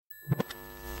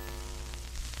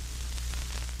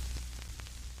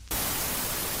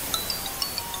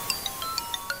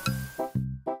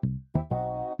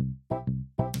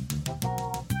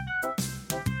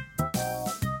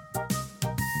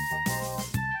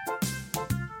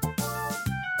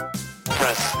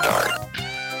Press start.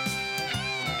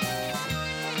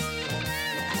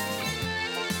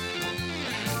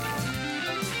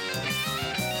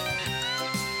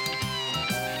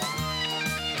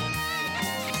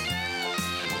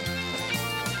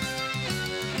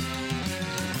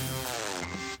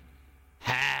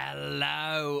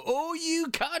 Hello, all you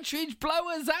cartridge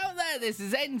blowers out there. This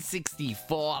is N64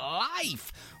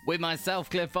 Life with myself,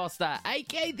 Cliff Foster,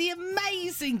 aka the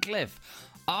Amazing Cliff,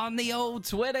 on the old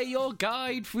Twitter, your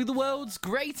guide through the world's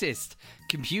greatest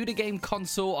computer game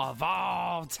console of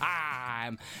all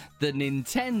time, the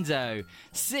Nintendo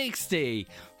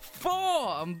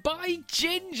 64. And by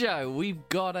Jinjo, we've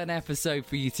got an episode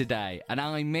for you today. And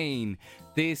I mean,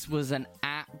 this was an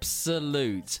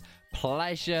absolute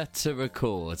pleasure to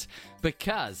record,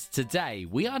 because today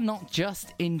we are not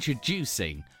just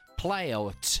introducing Player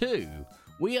 2,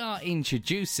 we are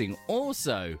introducing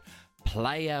also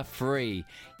Player 3.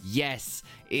 Yes,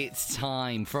 it's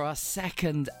time for our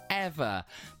second ever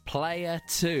Player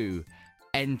 2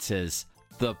 enters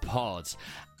the pod,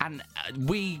 and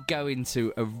we go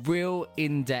into a real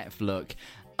in-depth look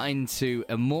into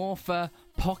Amorpha,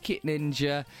 Pocket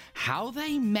Ninja, how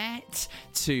they met,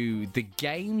 to the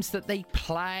games that they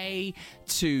play,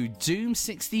 to Doom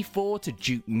 64, to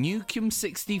Duke Nukem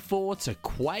 64, to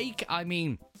Quake. I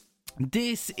mean,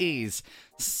 this is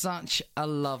such a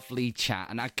lovely chat,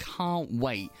 and I can't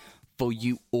wait for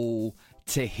you all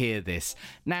to hear this.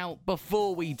 Now,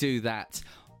 before we do that,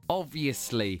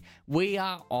 obviously, we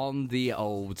are on the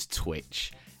old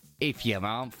Twitch. If you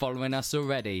aren't following us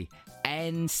already,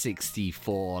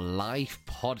 N64 Life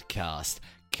Podcast.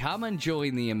 Come and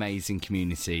join the amazing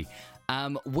community.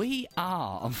 We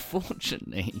are,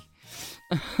 unfortunately...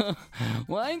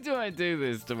 Why do I do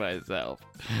this to myself?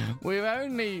 We're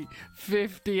only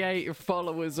 58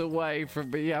 followers away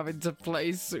from me having to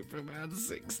play Superman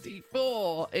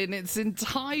 64 in its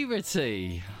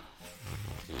entirety.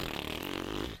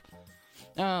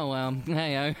 Oh, well,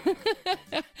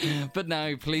 hey-oh. But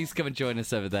no, please come and join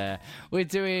us over there. We're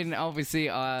doing, obviously,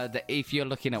 if you're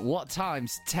looking at what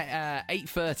times,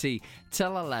 8:30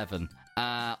 till 11,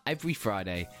 every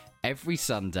Friday, every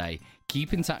Sunday.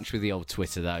 Keep in touch with the old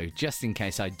Twitter, though, just in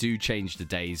case I do change the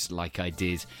days like I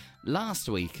did last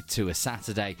week to a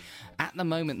Saturday. At the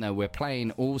moment, though, we're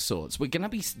playing all sorts. We're going to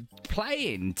be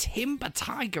playing Timber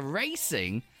Tiger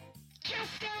Racing.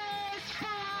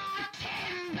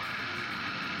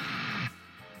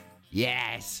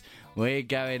 Yes, we're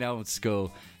going old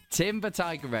school. Timber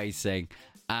Tiger Racing,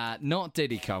 not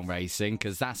Diddy Kong Racing,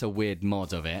 because that's a weird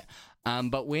mod of it.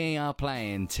 But we are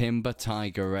playing Timber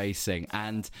Tiger Racing,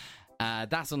 and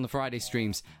that's on the Friday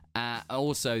streams.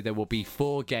 Also, there will be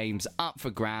 4 games up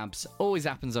for grabs. Always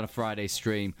happens on a Friday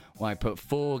stream where I put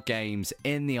 4 games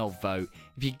in the old vote.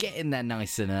 If you get in there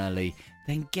nice and early,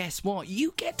 then guess what?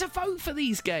 You get to vote for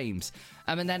these games.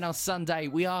 And then on Sunday,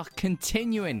 we are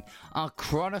continuing our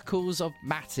Chronicles of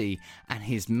Matty and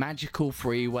his magical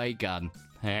freeway gun.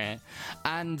 And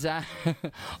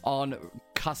on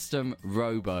Custom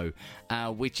Robo,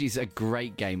 which is a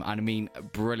great game. I mean,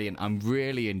 brilliant. I'm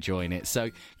really enjoying it. So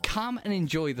come and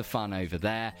enjoy the fun over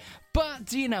there. But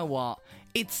do you know what?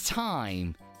 It's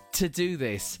time to do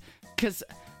this. Because,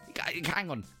 hang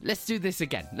on, let's do this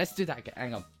again. Let's do that again.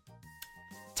 Hang on.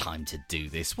 Time to do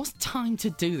this. What's time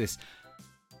to do this?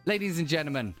 Ladies and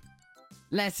gentlemen,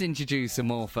 let's introduce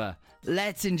Amorpha.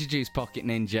 Let's introduce Pocket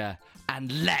Ninja.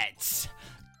 And let's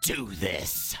do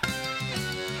this.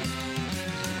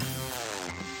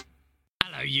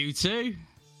 Hello, you two.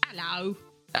 Hello.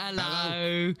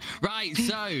 Hello. Right,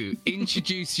 so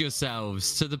introduce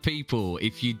yourselves to the people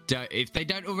if they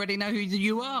don't already know who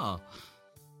you are.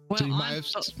 Well, So you might have...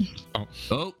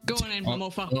 Oh, go on in,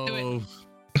 Amorpha. Do it.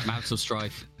 Marital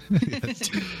strife. Yes.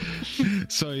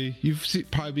 So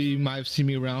probably might have seen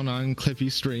me around on Cliffy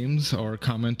streams or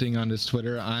commenting on his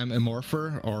Twitter. I'm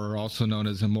Amorpher, or also known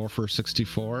as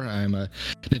Amorpher64. I'm a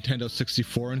Nintendo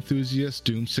 64 enthusiast,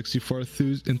 Doom 64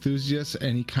 enthusiast,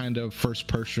 any kind of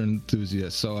first-person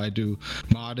enthusiast. So I do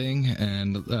modding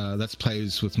and let's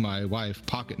plays with my wife,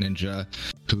 Pocket Ninja,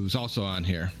 who's also on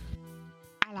here.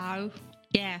 Hello.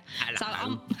 Yeah.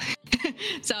 Hello.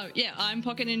 I'm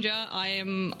Pocket Ninja. I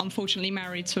am unfortunately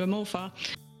married to Amorpha.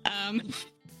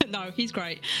 No, he's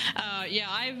great.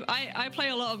 I play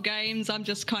a lot of games. I'm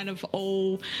just kind of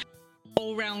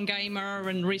all-round gamer,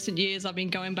 and recent years I've been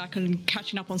going back and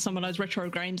catching up on some of those retro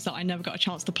games that I never got a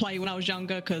chance to play when I was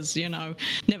younger because,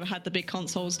 never had the big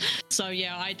consoles. So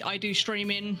yeah, I do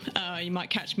streaming. You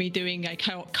might catch me doing a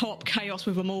co-op chaos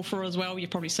with Amorpha as well. You've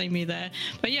probably seen me there.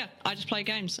 But yeah, I just play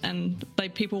games and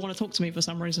people want to talk to me for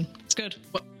some reason. It's good.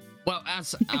 Well,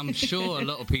 as I'm sure a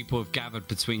lot of people have gathered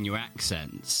between your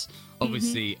accents,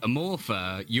 obviously,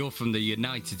 Amorpha, you're from the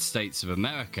United States of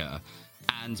America,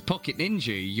 and Pocket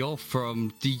Ninja, you're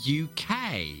from the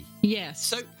UK. Yes.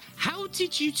 So, how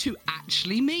did you two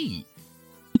actually meet?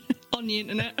 On the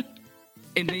internet.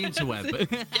 In the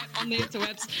interweb? Yeah, on the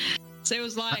interwebs. So it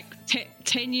was like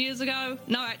 10 years ago.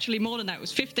 No, actually more than that. It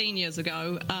was 15 years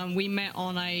ago. We met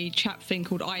on a chat thing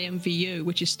called IMVU,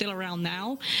 which is still around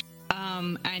now.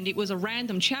 And it was a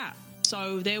random chat.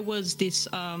 So there was this,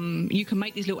 you can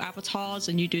make these little avatars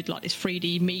and you did like this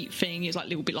 3D meet thing. It's like a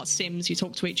little bit like Sims. You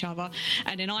talk to each other.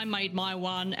 And then I made my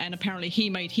one, and apparently he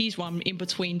made his one in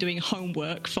between doing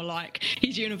homework for like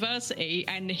his university.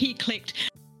 And he clicked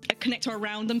connect to a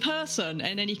random person,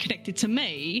 and then he connected to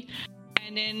me.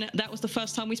 And then that was the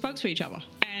first time we spoke to each other.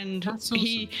 And That's awesome.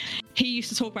 he used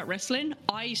to talk about wrestling.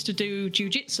 I used to do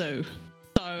jiu-jitsu.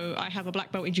 So I have a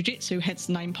black belt in jiu-jitsu, hence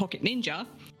the name Pocket Ninja.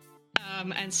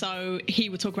 And so he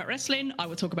would talk about wrestling, I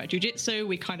would talk about jiu-jitsu,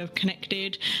 we kind of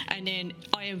connected, and then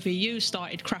IMVU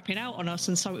started crapping out on us,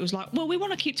 and so it was like, well, we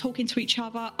want to keep talking to each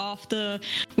other after,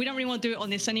 we don't really want to do it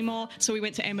on this anymore, so we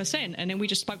went to MSN, and then we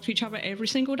just spoke to each other every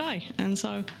single day, and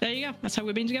so there you go, that's how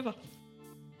we've been together.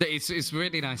 It's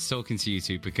really nice talking to you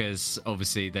two, because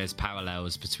obviously there's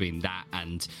parallels between that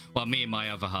and, well, me and my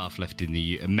other half met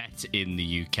in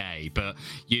the UK, but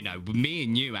you know, me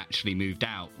and you actually moved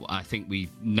out. I think we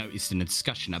noticed in a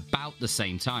discussion about the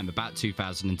same time, about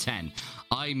 2010.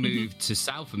 I moved to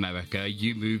South America,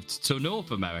 you moved to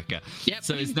North America. Yep.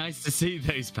 So it's nice to see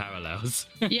those parallels.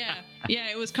 Yeah,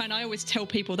 it was kind of, I always tell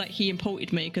people that he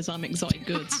imported me because I'm exotic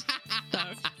goods. So.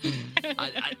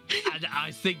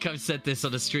 I think I've said this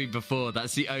on a stream before.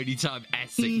 That's the only time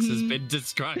Essex has been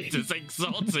described as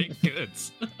exotic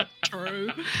goods.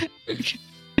 True.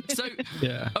 So,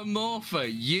 Yeah.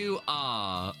 Amorpha, you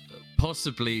are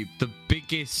possibly the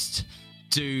biggest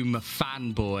Doom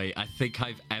fanboy I think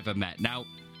I've ever met. Now,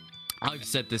 I've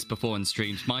said this before on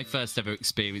streams. My first ever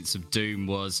experience of Doom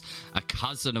was a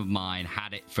cousin of mine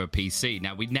had it for a PC.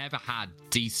 Now, we never had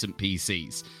decent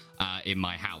PCs in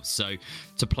my house. So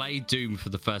to play Doom for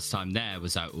the first time there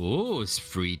was like, oh, it's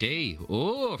 3D.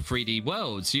 Oh, 3D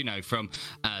worlds, you know, from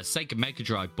Sega Mega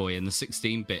Drive boy in the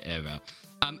 16-bit era.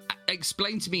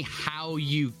 Explain to me how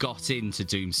you got into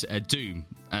Doom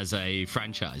as a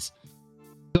franchise.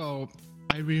 So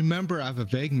I remember, I have a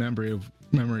vague memory of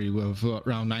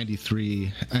around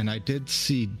 93, and I did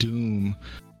see Doom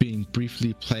being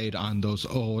briefly played on those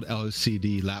old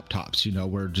LCD laptops, you know,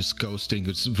 where just ghosting,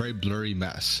 it's a very blurry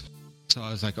mess. So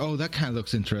I was like, oh, that kind of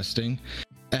looks interesting.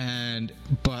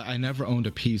 But I never owned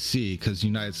a PC because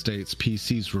United States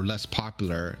PCs were less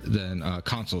popular than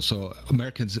consoles. So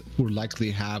Americans would likely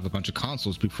have a bunch of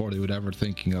consoles before they would ever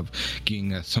thinking of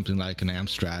getting something like an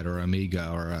Amstrad or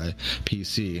Amiga or a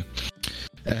PC.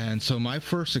 And so my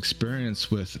first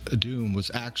experience with Doom was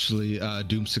actually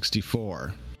Doom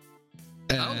 64.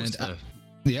 And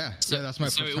yeah, that's my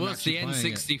first time. So it was the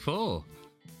N64.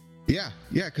 Yeah,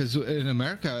 because in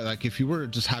America, like if you were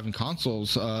just having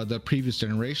consoles, the previous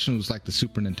generation was like the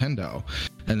Super Nintendo,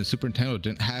 and the Super Nintendo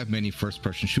didn't have many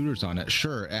first-person shooters on it.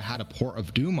 Sure, it had a port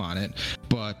of Doom on it,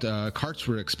 but carts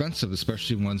were expensive,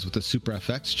 especially ones with the Super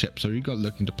FX chip. So you go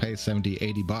looking to pay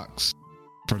 $70-$80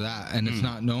 for that, and it's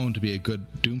not known to be a good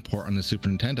Doom port on the Super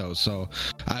Nintendo. So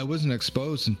I wasn't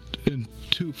exposed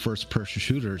to first-person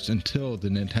shooters until the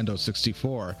Nintendo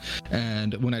 64.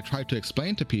 And when I tried to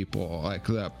explain to people like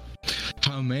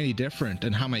how many different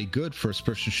and how many good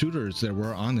first-person shooters there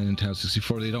were on the Nintendo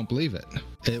 64, they don't believe it.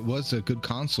 It was a good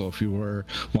console if you were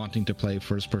wanting to play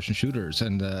first-person shooters,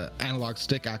 and the analog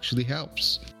stick actually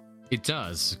helps. It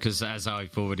does, because as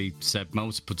I've already said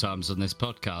multiple times on this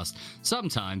podcast,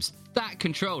 sometimes that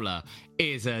controller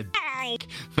is a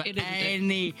for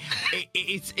any.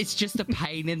 It's just a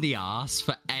pain in the ass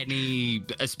for any,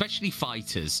 especially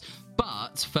fighters.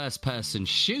 But first-person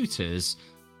shooters,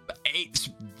 it's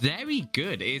very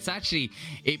good. It's actually,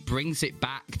 it brings it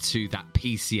back to that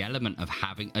PC element of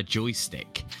having a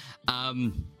joystick.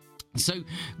 So,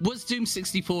 was Doom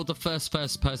 64 the first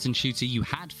person shooter you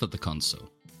had for the console?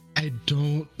 I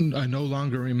no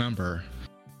longer remember,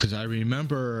 because I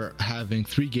remember having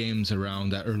 3 games around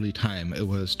that early time. It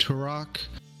was Turok,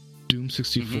 Doom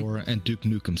 64, and Duke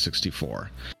Nukem 64.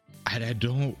 And I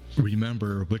don't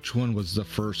remember which one was the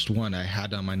first one I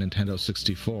had on my Nintendo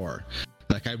 64.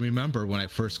 Like, I remember when I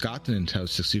first got the Nintendo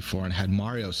 64 and had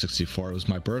Mario 64, it was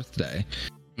my birthday.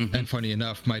 And funny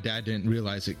enough, my dad didn't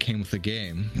realize it came with the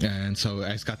game, and so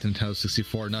I just got the Nintendo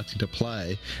 64, nothing to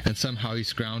play, and somehow he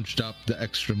scrounged up the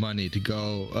extra money to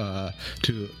go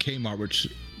to Kmart,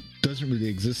 which doesn't really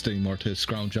exist anymore, to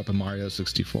scrounge up a Mario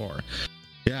 64.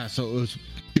 Yeah, so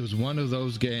it was one of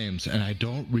those games, and I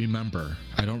don't remember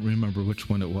which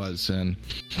one it was. And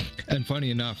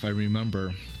funny enough, I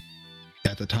remember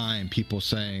at the time people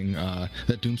saying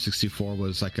that Doom 64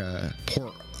 was like a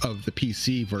port of the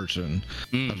PC version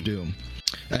of Doom.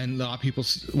 And a lot of people,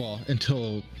 well,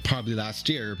 until probably last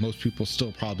year, most people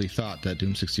still probably thought that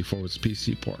Doom 64 was a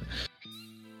PC port.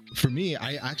 For me,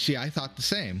 I thought the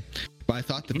same, but I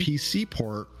thought the PC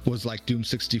port was like Doom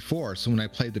 64. So when I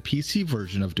played the PC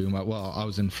version of Doom, I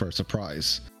was in for a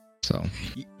surprise. So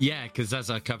yeah, because as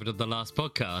I covered on the last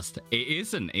podcast, it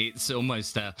isn't. It's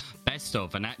almost a best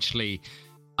of, and actually,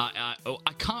 I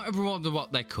can't remember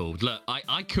what they're called. Look,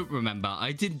 I couldn't remember.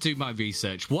 I didn't do my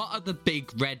research. What are the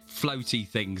big red floaty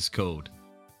things called?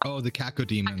 Oh, the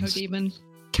Cacodemons.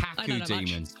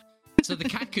 Cacodemons. So the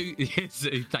Kaku, yes,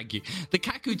 thank you. The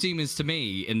Cacodemons to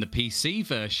me in the PC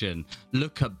version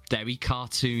look very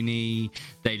cartoony.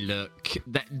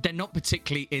 They're not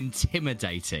particularly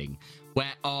intimidating.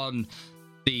 Where on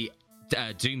the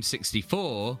Doom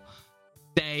 64,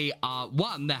 they are,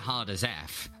 one, they're hard as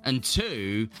F, and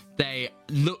two, they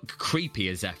look creepy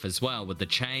as F as well, with the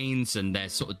chains, and they're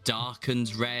sort of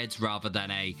darkened red rather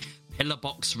than a pillar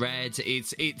box red.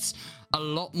 It's a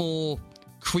lot more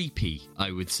creepy,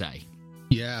 I would say.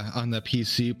 Yeah, on the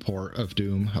PC port of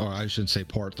Doom, or I shouldn't say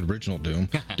port, the original Doom,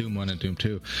 Doom 1 and Doom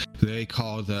 2, they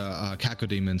call the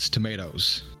Cacodemons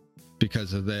tomatoes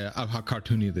because of how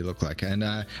cartoony they look like. And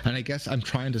I guess I'm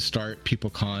trying to start people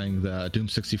calling the Doom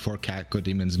 64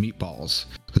 Cacodemons meatballs,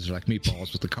 because they're like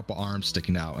meatballs with a couple arms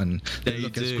sticking out, and they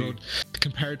look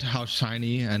compared to how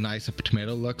shiny and nice a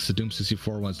tomato looks, the Doom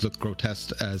 64 ones look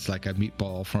grotesque as like a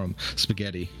meatball from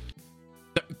spaghetti.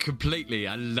 Completely.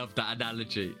 I love that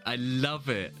analogy. I love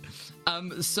it.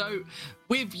 So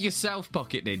with yourself,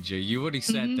 Pocket Ninja, you already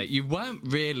said that you weren't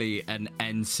really an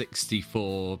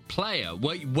N64 player.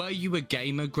 Were you a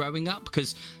gamer growing up?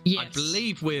 Because I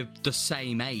believe we're the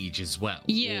same age as well.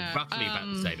 Yeah. Or roughly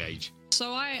about the same age.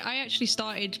 So I actually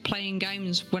started playing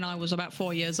games when I was about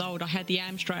 4 years old. I had the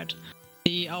Amstrad,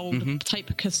 the old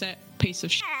tape cassette piece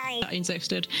of shit that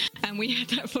existed, and we had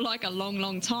that for like a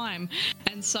long time.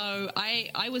 And so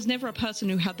I was never a person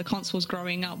who had the consoles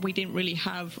growing up. We didn't really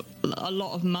have a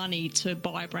lot of money to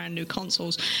buy brand new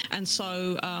consoles, and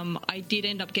so I did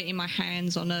end up getting my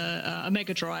hands on a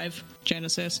Mega Drive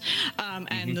Genesis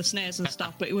and the SNES and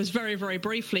stuff, but it was very, very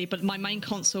briefly. But my main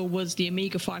console was the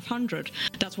Amiga 500.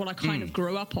 That's what I kind of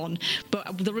grew up on.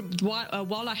 But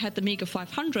while I had the Amiga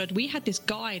 500, we had this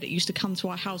guy that used to come to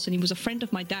our house, and he was a friend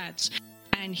of my dad's,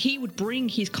 and he would bring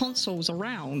his consoles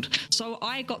around. So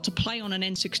I got to play on an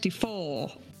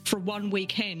N64 for one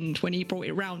weekend when he brought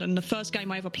it around, and the first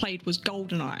game I ever played was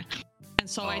GoldenEye. And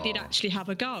so I did actually have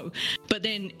a go. But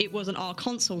then it wasn't our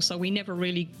console, so we never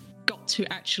really got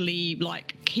to actually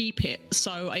like keep it.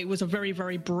 So it was a very,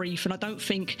 very brief, and I don't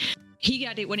think he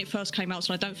had it when it first came out,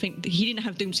 so I don't think he didn't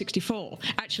have Doom 64.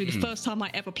 Actually, the first time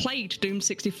I ever played Doom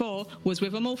 64 was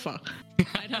with Amorpha.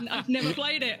 I'd never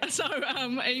played it, so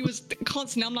he was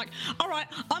constantly. I'm like, all right,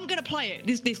 I'm gonna play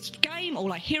it. This game,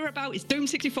 all I hear about is Doom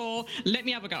 64. Let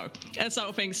me have a go, sort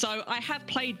of thing. So I have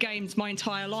played games my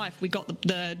entire life. We got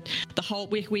the whole.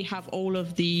 We have all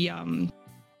of the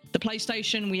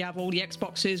PlayStation, we have all the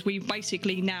Xboxes. We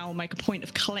basically now make a point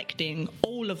of collecting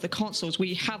all of the consoles.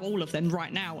 We have all of them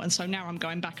right now, and so now I'm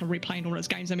going back and replaying all those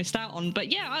games I missed out on.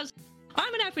 But yeah,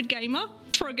 I'm an avid gamer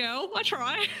for a girl. I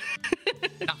try.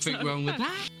 Nothing wrong with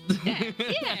that.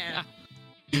 Yeah.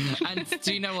 And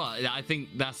do you know what? I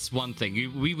think that's one thing.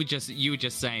 You were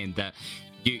just saying that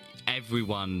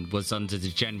everyone was under the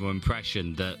general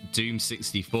impression that Doom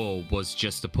 64 was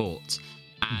just a port.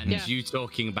 And you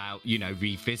talking about,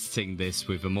 revisiting this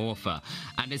with Amorpha.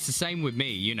 And it's the same with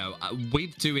me,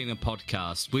 with doing a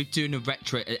podcast, with doing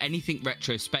anything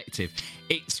retrospective,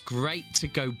 it's great to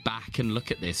go back and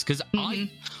look at this. Because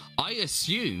I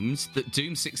assumed that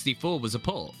Doom 64 was a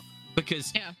port.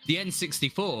 Because the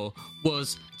N64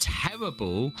 was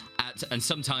terrible at, and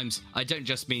sometimes I don't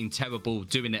just mean terrible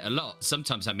doing it a lot.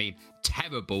 Sometimes I mean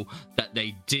terrible that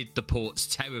they did the ports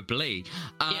terribly.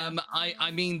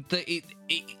 I mean that it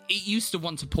used to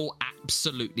want to port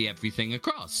absolutely everything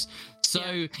across.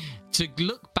 So to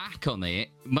look back on it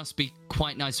must be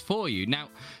quite nice for you. Now,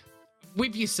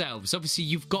 with yourselves, obviously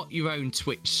you've got your own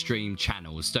Twitch stream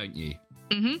channels, don't you?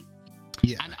 Mm-hmm.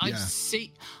 Yeah, and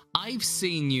I've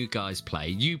seen you guys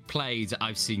play.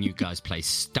 I've seen you guys play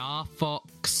Star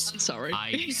Fox. I'm sorry.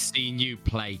 I've seen you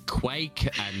play Quake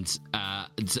and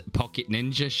Pocket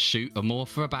Ninja shoot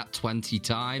Amorpha about 20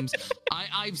 times.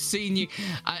 I've seen you.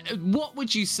 What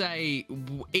would you say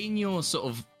in your sort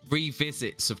of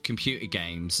revisits of computer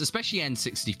games, especially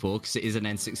N64, because it is an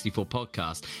N64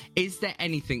 podcast, is there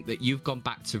anything that you've gone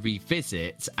back to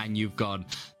revisit and you've gone,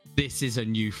 this is a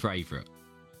new favourite?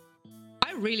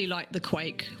 I really like the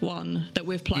Quake one that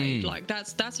we've played. Like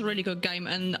that's a really good game,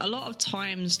 and a lot of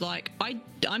times, like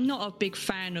I'm not a big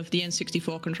fan of the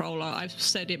N64 controller. I've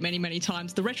said it many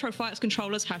times. The Retro Fighters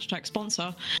controllers,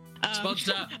 #sponsor,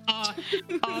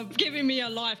 are giving me a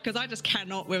life, because I just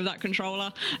cannot with that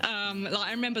controller. Like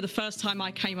I remember the first time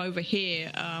I came over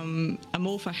here,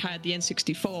 Amorpha had the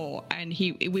N64,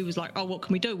 and we was like, oh, what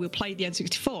can we do? We'll play the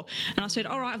N64. And I said,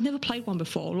 all right, I've never played one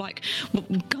before. Like, well,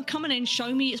 come on in,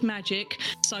 show me its magic.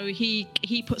 So he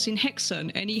puts in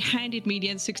Hexen, and he handed me the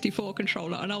N64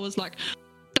 controller, and I was like,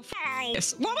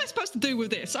 what am I supposed to do with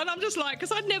this? And I'm just like,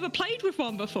 because I'd never played with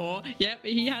one before. Yep,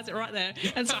 he has it right there.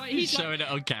 And so he's showing it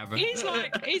on camera. He's like,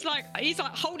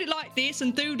 hold it like this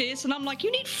and do this. And I'm like,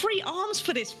 you need 3 arms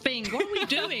for this thing. What are we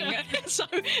doing? so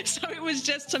it was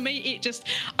just, to me,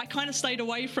 I kind of stayed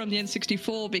away from the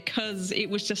N64 because it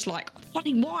was just like,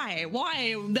 why?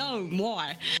 No,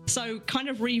 why? So kind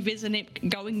of revisiting it,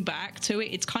 going back to it,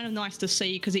 it's kind of nice to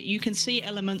see, because you can see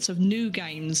elements of new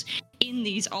games in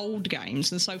these old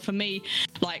games. And so for me,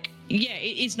 like, yeah,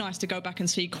 it is nice to go back and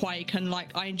see Quake, and like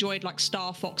I enjoyed like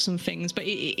Star Fox and things, but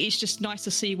it's just nice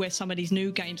to see where some of these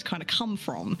new games kind of come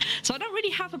from. So I don't really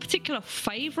have a particular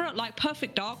favorite. Like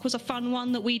Perfect Dark was a fun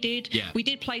one that we did. Yeah. We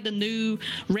did play the new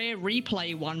Rare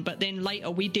Replay one, but then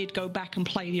later we did go back and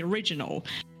play the original.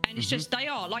 And it's just, they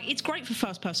are like, it's great for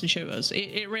first-person shooters.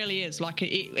 It really is. Like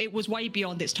it was way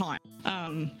beyond its time.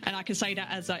 And I can say that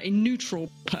as a neutral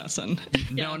person.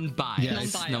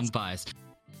 Non-biased.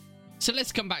 So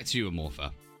let's come back to you,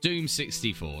 Amorpha. Doom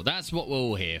 64. That's what we're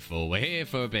all here for. We're here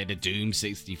for a bit of Doom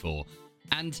 64.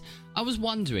 And I was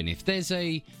wondering if there's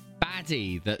a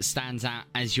baddie that stands out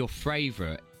as your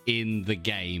favourite in the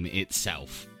game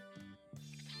itself.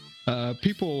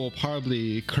 People will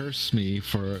probably curse me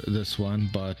for this one,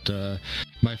 but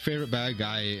my favorite bad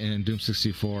guy in Doom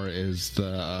 64 is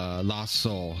the Lost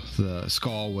Soul, the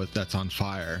skull that's on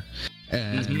fire.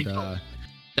 And That's pretty cool.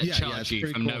 They charge you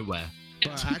from nowhere.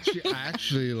 But I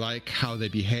actually like how they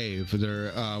behave.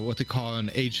 They're what they call an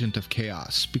agent of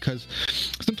chaos, because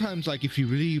sometimes, like, if you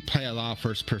really play a lot of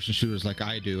first-person shooters like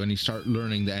I do, and you start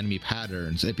learning the enemy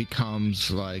patterns, it becomes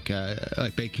like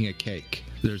baking a cake.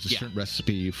 There's a certain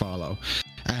recipe you follow,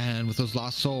 and with those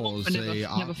Lost Souls, they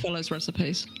never follows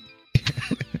recipes.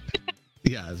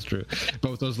 Yeah, that's true.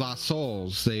 But with those Lost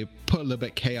Souls, they put a little bit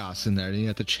of chaos in there, and you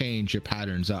have to change your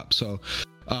patterns up. So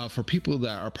for people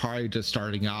that are probably just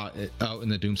starting out in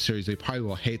the Doom series, they probably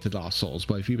will hate the Lost Souls.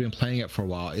 But if you've been playing it for a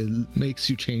while, it makes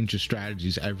you change your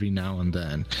strategies every now and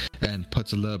then, and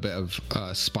puts a little bit of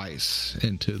spice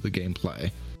into the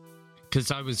gameplay. Because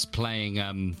I was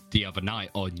playing the other night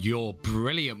on your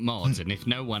brilliant mods, and if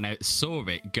no one else saw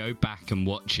it, go back and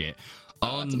watch it.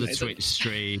 On the Twitch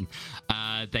stream,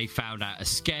 they found out a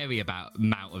scary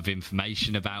amount of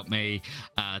information about me,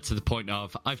 to the point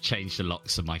of I've changed the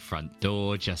locks of my front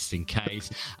door just in case.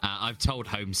 I've told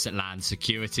Homeland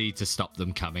Security to stop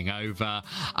them coming over.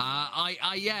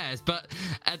 Yes, but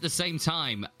at the same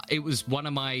time, it was one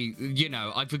of my,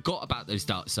 I forgot about those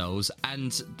Dark Souls,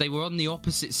 and they were on the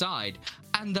opposite side,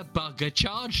 and the bugger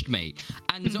charged me.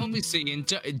 And obviously in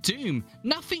Doom,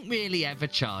 nothing really ever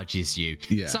charges you.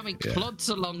 Something plods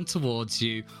along towards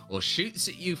you or shoots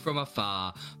at you from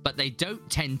afar, but they don't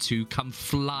tend to come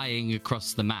flying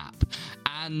across the map.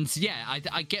 And yeah,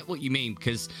 I get what you mean,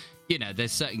 because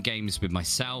there's certain games with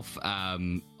myself.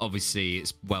 Obviously,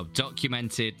 it's well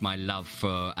documented, my love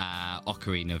for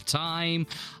Ocarina of Time.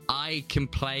 I can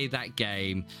play that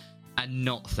game and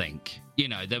not think.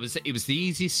 It was the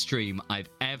easiest stream I've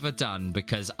ever done,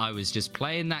 because I was just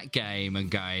playing that game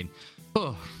and going,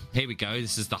 oh, here we go.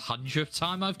 This is the 100th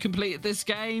time I've completed this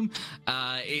game.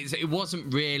 It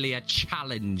wasn't really a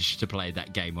challenge to play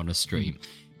that game on a stream.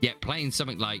 Yet playing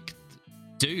something like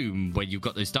Doom, where you've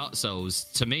got those Dark Souls,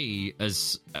 to me,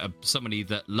 as somebody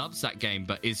that loves that game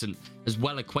but isn't as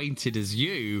well acquainted as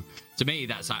you, to me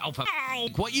that's like, oh,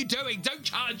 what are you doing? Don't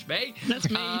charge me. That's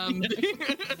me.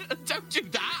 Don't do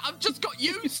that. I've just got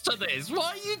used to this.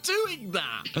 Why are you doing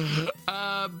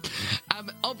that?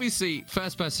 Obviously,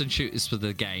 first-person shooters for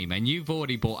the game, and you've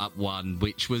already brought up one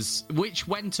which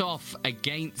went off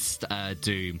against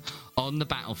Doom on the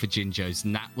Battle for Jinjos,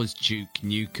 and that was Duke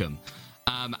Nukem.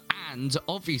 And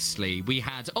obviously we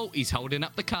had, he's holding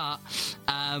up the cart.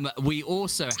 We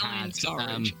also had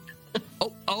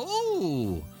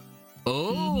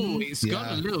it's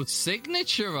got a little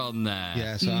signature on there.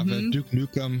 Yeah, so I have a Duke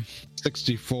Nukem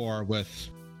 64 with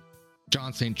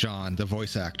John St. John, the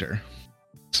voice actor.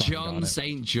 John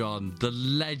St. John, the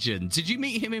legend. Did you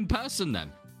meet him in person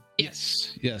then?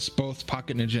 Yes. Both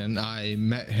Pocket Ninja and I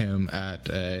met him at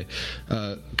a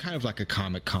kind of like a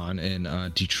Comic-Con in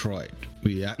Detroit.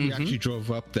 We actually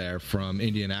drove up there from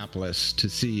Indianapolis to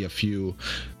see a few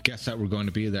guests that were going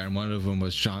to be there, and one of them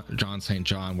was John St.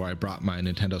 John, where I brought my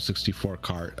Nintendo 64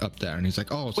 cart up there, and he's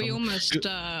like, "Oh, we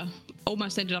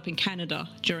almost ended up in Canada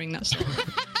during that story."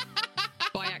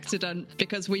 By accident,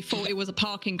 because we thought it was a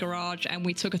parking garage and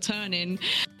we took a turn in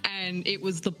and it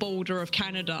was the border of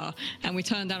Canada, and we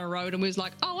turned down a road and we was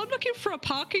like, "Oh, I'm looking for a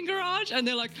parking garage," and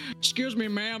they're like, "Excuse me,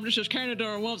 ma'am, this is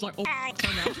Canada." And I was like, "Oh,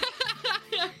 turn out."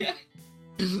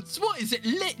 So what is it?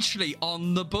 Literally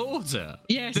on the border?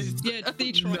 Yes, Detroit's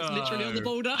literally on the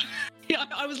border. Yeah,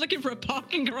 I was looking for a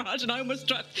parking garage and I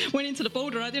almost went into the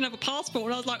border. I didn't have a passport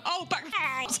and I was like, "Oh, back,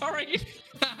 sorry."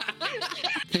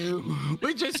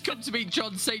 We just come to meet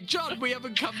John St. John. We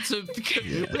haven't come to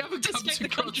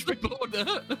cross the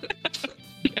border.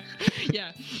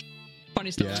 Yeah.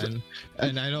 Funny story. Yeah,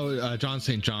 and I know John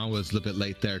St. John was a little bit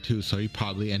late there too, so he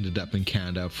probably ended up in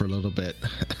Canada for a little bit.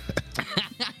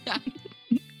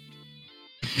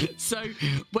 So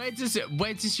where does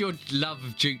your love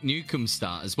of Duke Nukem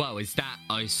start as well? Is that,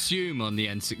 I assume, on the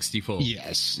N64?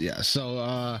 Yes.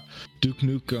 So Duke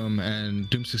Nukem and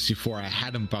Doom 64, I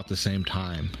had them about the same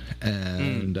time,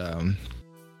 and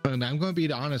and I'm going to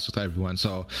be honest with everyone.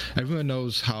 So everyone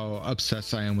knows how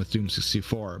obsessed I am with Doom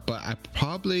 64, but I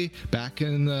probably, back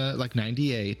in like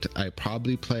 98, I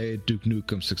probably played Duke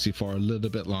Nukem 64 a little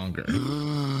bit longer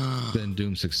than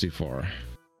Doom 64.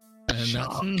 And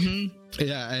that's,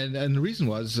 yeah, and the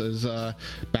reason is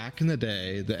back in the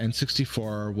day, the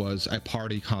N64 was a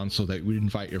party console that we'd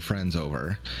invite your friends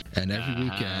over, and every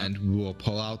weekend we will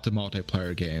pull out the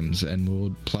multiplayer games and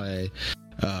we'll play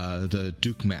the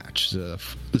Duke match, the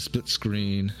split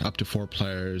screen, up to 4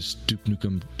 players, Duke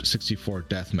Nukem 64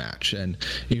 deathmatch. And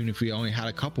even if we only had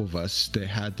a couple of us, they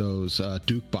had those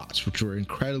Duke bots, which were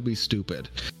incredibly stupid.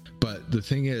 But the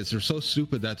thing is, they're so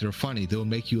stupid that they're funny. They'll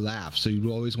make you laugh. So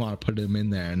you always want to put them in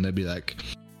there, and they'll be like,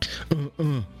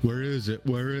 where is it?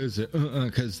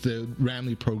 Because they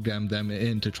randomly programmed them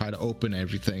in to try to open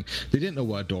everything. They didn't know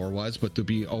what a door was, but they'd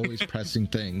be always pressing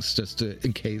things just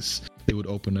in case they would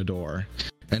open a door.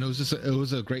 And it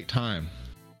was a great time.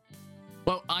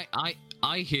 Well,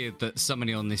 I hear that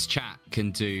somebody on this chat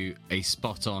can do a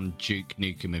spot-on Duke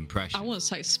Nukem impression. I wouldn't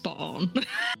say spot-on.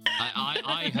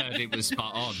 I heard it was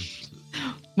spot-on.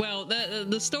 Well,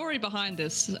 the story behind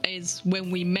this is when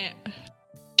we met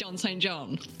John St.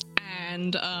 John,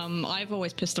 and I've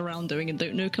always pissed around doing a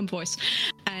Duke Nukem voice,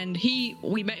 and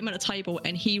we met him at a table,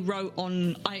 and he wrote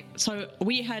on. So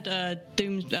we had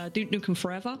Duke Nukem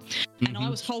Forever, and I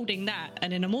was holding that,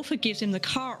 and then Amorpha gives him the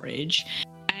cartridge.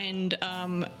 And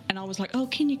I was like, "Oh,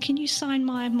 can you sign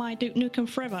my Duke Nukem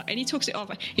Forever?" And he took it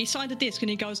off. He signed the disc and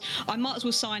he goes, "I might as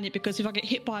well sign it because if I get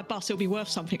hit by a bus, it'll be worth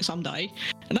something someday."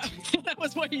 And that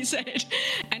was what he said.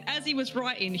 And as he was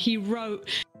writing, he wrote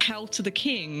 "Hail to the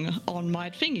King" on my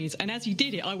thingies. And as he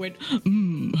did it, I went,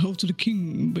 "Hail to the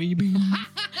King, baby."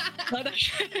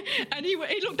 And he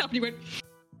looked up and he went,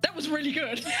 "That was really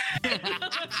good."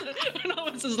 And I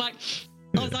was just like,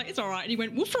 "It's all right." And he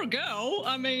went, "Well, for a girl,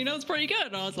 I mean, that was pretty good."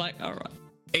 And I was like, "All right."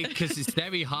 Because it's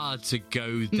very hard to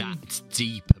go that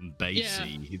deep and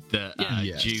bassy. That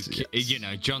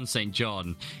Duke, John St.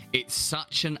 John, it's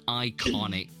such an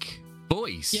iconic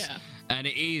voice. Yeah. And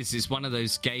it's one of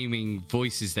those gaming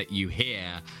voices that you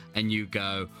hear and you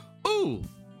go, ooh.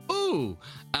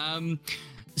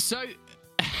 So,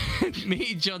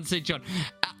 me, John St. John.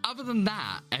 Other than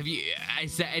that,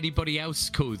 is there anybody else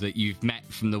cool that you've met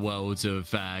from the world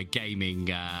of gaming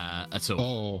at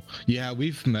all? Oh, yeah,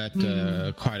 we've met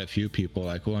quite a few people.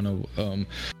 Like one of I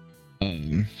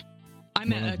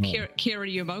met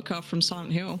Kira Yamaoka from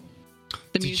Silent Hill.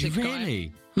 The music Did you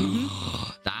really?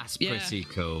 Guy. That's pretty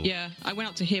cool. Yeah, I went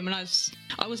up to him and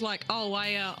I was like, "Oh,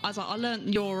 I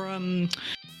learned your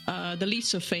the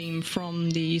Lisa theme from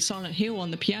the Silent Hill on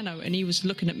the piano," and he was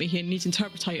looking at me here, and his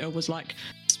interpreter was like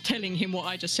telling him what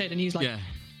I just said, and he's like,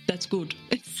 "That's good."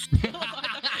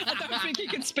 I don't think he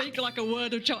can speak like a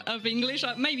word of English.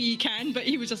 Maybe he can, but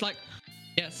he was just like,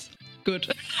 "Yes, good."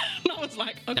 And I was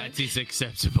like, "Okay, that is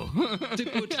acceptable."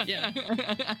 Good, yeah.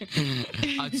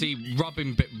 I'd see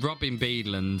Robin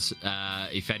Beedland.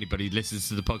 If anybody listens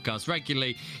to the podcast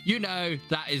regularly,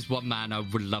 that is one man I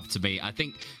would love to meet. I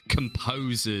think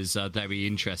composers are very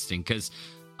interesting because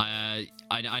I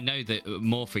know that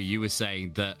Morphe, you were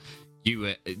saying that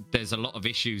there's a lot of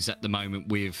issues at the moment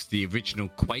with the original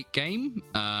Quake game.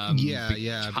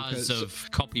 Because of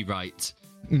copyright.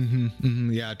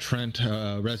 Yeah, Trent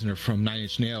Reznor from Nine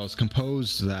Inch Nails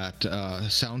composed that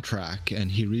soundtrack, and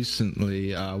he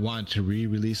recently wanted to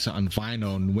re-release it on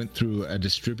vinyl and went through a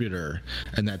distributor,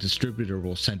 and that distributor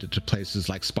will send it to places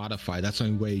like Spotify. That's the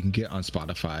only way you can get on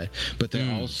Spotify, but they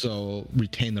also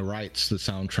retain the rights to the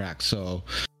soundtrack. So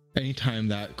anytime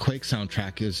that Quake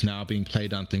soundtrack is now being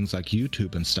played on things like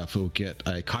YouTube and stuff, it will get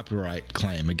a copyright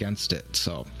claim against it.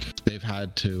 So they've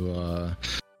had to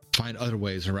find other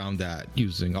ways around that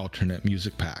using alternate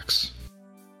music packs.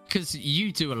 Because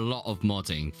you do a lot of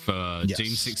modding for Yes. Doom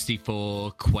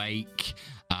 64, Quake,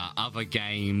 other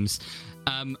games.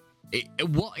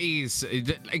 Explain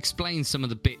some of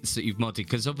the bits that you've modded,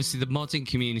 because obviously the modding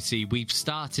community, we've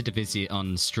started to visit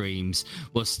on streams.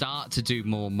 We'll start to do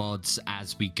more mods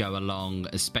as we go along,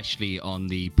 especially on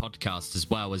the podcast as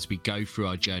well, as we go through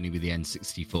our journey with the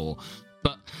N64.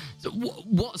 But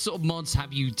what sort of mods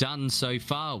have you done so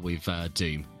far with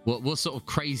Doom? What sort of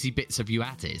crazy bits have you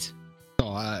added? So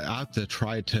I have to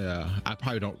try to. I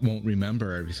probably won't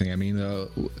remember everything. I mean, I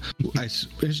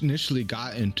initially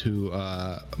got into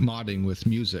modding with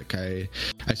music. I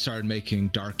started making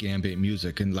dark ambient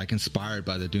music, and like inspired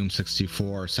by the Doom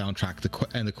 64 soundtrack,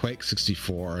 and the Quake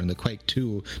 64 and the Quake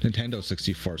 2 Nintendo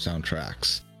 64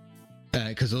 soundtracks.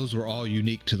 Because those were all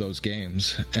unique to those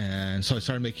games. And so I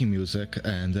started making music,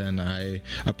 and then I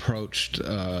approached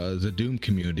the Doom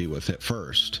community with it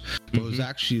first. But it was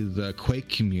actually the Quake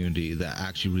community that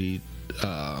actually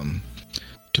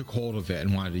took hold of it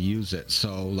and wanted to use it.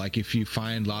 So like if you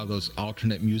find a lot of those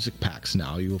alternate music packs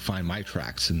now, you will find my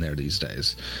tracks in there these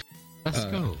days. That's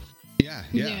cool. Yeah.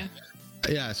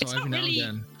 So every now and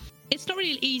then. It's not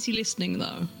really easy listening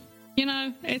though. You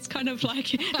know, it's kind of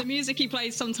like the music he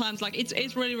plays sometimes, like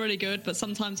it's really, really good, but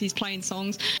sometimes he's playing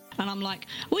songs and I'm like,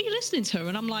 what are you listening to?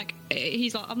 And I'm like,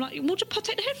 well, just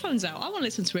take the headphones out. I want to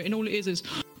listen to it. And all it is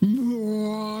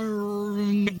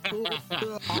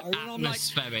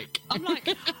atmospheric. I'm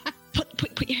like,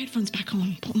 put your headphones back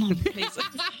on. Put them on, please.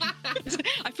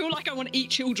 I feel like I want to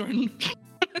eat children.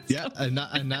 Yeah, and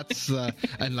that's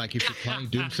and like if you're playing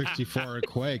Doom 64 or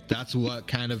Quake, that's what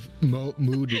kind of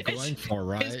mood you're going for,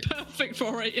 right? It's perfect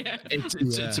for it, yeah.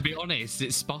 To be honest,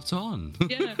 it's spot on.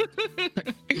 Yeah.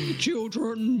 Eat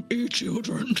children.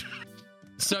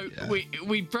 So yeah.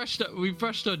 we brushed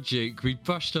on Duke, we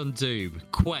brushed on Doom,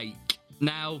 Quake.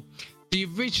 Now, the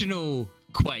original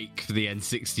Quake for the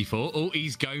N64. Oh,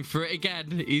 he's going for it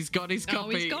again. He's got his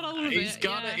copy. He's got all of it. He's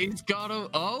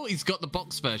got the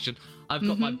box version. I've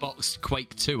got my boxed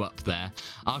Quake 2 up there.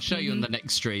 I'll show you on the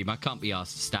next stream. I can't be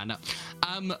asked to stand up.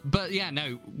 But yeah,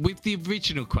 no, with the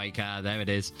original Quake, there it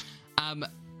is.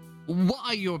 What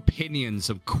are your opinions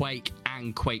of Quake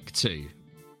and Quake 2?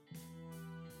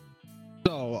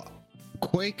 So,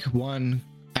 Quake 1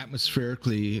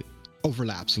 atmospherically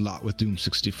overlaps a lot with Doom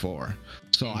 64.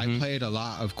 So I played a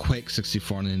lot of Quake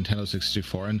 64 on the Nintendo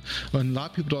 64, and a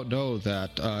lot of people don't know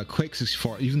that Quake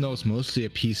 64, even though it's mostly a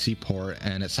PC port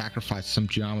and it sacrifices some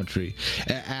geometry,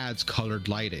 it adds colored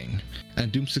lighting.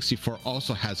 And Doom 64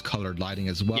 also has colored lighting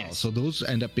as well. Yes. So those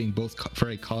end up being both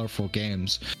very colorful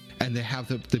games. And they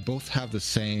both have the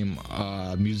same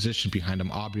musician behind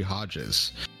them, Aubrey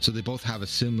Hodges. So they both have a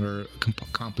similar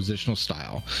compositional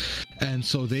style. And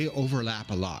so they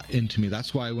overlap a lot into me.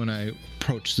 That's why when I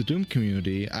approach the Doom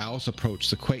community, I also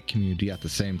approach the Quake community at the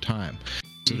same time.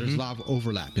 So there's a lot of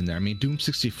overlap in there. I mean, Doom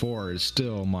 64 is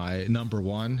still my number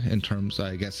one in terms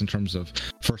of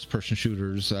first-person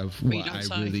shooters of what I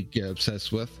really get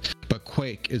obsessed with. But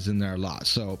Quake is in there a lot.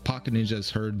 So Pocket Ninja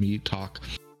has heard me talk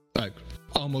like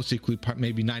almost equally,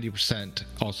 maybe 90%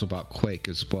 also about Quake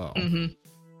as well.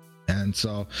 And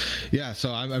so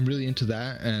I'm really into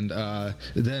that. And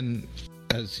then,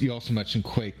 as you also mentioned,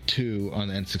 Quake 2 on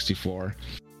the N64.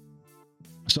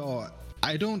 So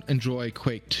I don't enjoy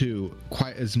Quake 2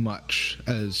 quite as much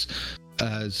as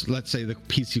let's say the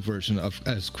PC version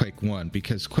as Quake 1,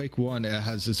 because Quake 1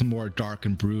 is more dark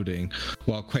and brooding,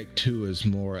 while Quake 2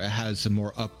 has a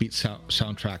more upbeat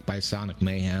soundtrack by Sonic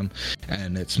Mayhem,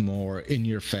 and it's more in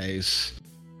your face,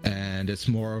 and it's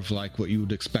more of like what you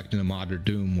would expect in a modern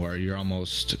Doom, where you're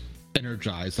almost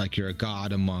energized like you're a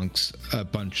god amongst a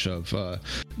bunch of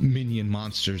minion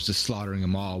monsters, just slaughtering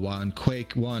them all. While in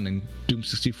Quake 1 and Doom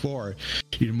 64,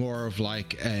 you're more of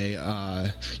like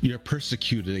you're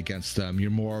persecuted against them.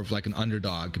 You're more of like an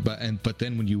underdog. But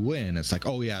then when you win, it's like,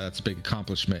 oh yeah, that's a big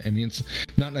accomplishment. I mean, it's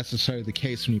not necessarily the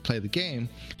case when you play the game,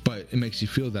 but it makes you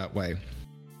feel that way.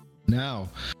 Now,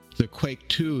 the Quake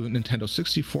 2 Nintendo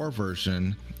 64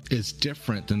 version is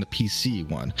different than the PC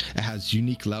one. It has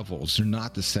unique levels. They're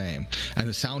not the same. And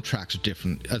the soundtracks are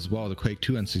different as well. The Quake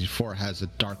 2 N64 has a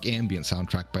dark ambient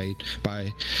soundtrack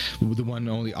by the one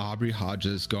only Aubrey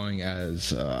Hodges going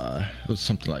as it was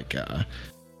something like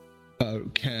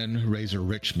Ken Razor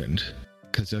Richmond.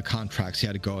 Because the contracts, he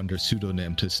had to go under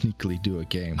pseudonym to sneakily do a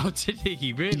game. Oh, did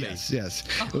he really? Yes.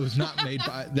 It was not made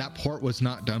by, that port was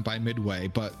not done by Midway,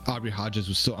 but Aubrey Hodges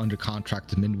was still under contract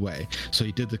to Midway. So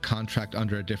he did the contract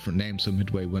under a different name so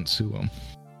Midway wouldn't sue him.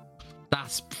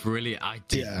 That's brilliant. I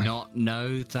did not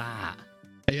know that.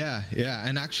 Yeah.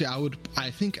 And actually,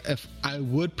 I think if I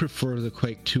would prefer the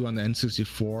Quake 2 on the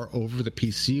N64 over the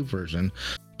PC version.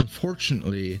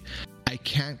 Unfortunately, I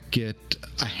can't get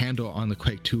a handle on the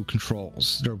Quake 2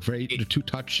 controls. They're too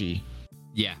touchy.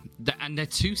 Yeah, and they're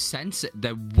too sensitive.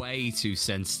 They're way too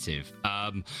sensitive.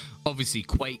 Obviously,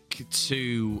 Quake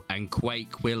 2 and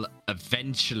Quake will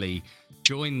eventually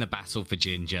join the battle for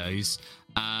Jinjos.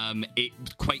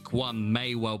 Quake 1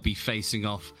 may well be facing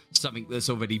off something that's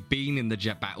already been in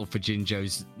the battle for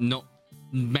Jinjos, not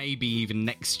maybe even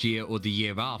next year or the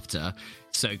year after.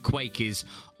 So Quake is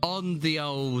on the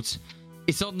old...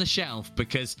 It's on the shelf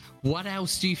because what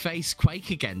else do you face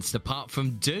Quake against apart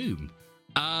from Doom?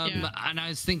 And I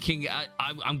was thinking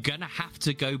I'm going to have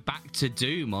to go back to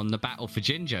Doom on the Battle for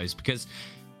Jinjos because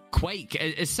Quake,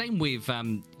 same with,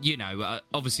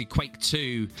 obviously Quake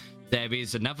 2, there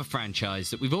is another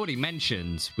franchise that we've already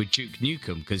mentioned with Duke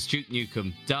Nukem because Duke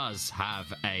Nukem does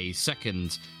have a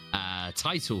second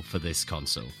title for this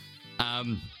console.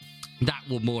 That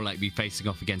will more likely be facing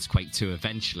off against Quake 2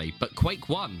 eventually. But Quake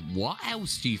 1, what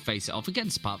else do you face it off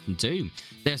against apart from Doom?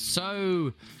 They're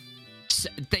so...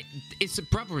 It's a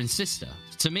brother and sister.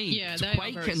 To me, yeah,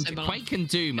 Quake and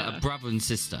Doom are brother and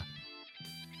sister.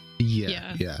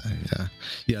 Yeah.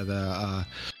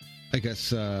 I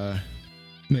guess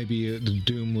maybe the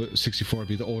Doom 64 would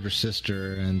be the older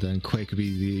sister, and then Quake would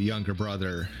be the younger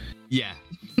brother. Yeah.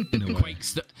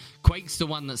 Quake's the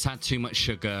one that's had too much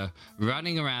sugar,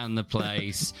 running around the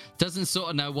place, doesn't sort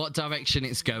of know what direction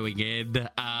it's going in.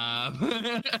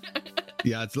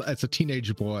 Yeah, it's a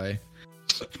teenage boy.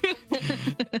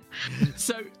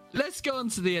 So let's go on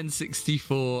to the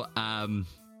N64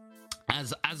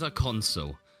 as a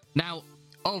console. Now,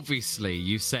 obviously,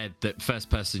 you said that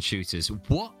first-person shooters.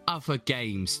 What other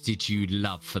games did you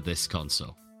love for this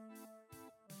console?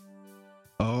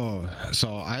 Oh,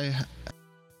 so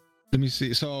let me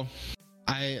see. So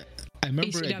I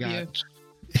remember ECW.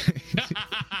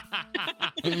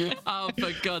 Oh,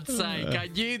 for God's sake, I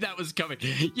knew that was coming.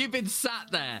 You've been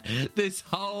sat there this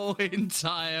whole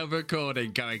entire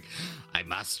recording going, I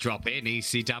must drop in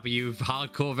ECW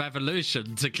Hardcore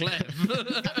Revolution to Cliff.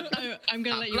 I'm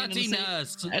going to let you bloody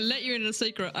nurse. I'll let you in a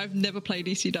secret. I've never played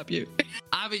ECW.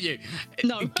 Haven't you?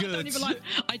 No, good.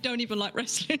 I don't even like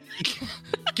wrestling.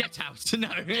 Get out. No.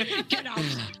 Get out.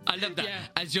 I love that. Yeah.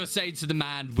 As you're saying to the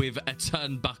man with a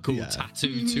turnbuckle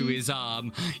tattoo to his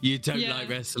arm, you don't like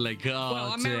wrestling. Oh,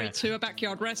 well, I'm married to a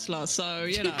backyard wrestler, so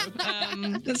you know.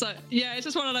 It's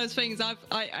just one of those things.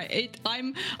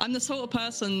 I'm the sort of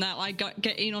person that I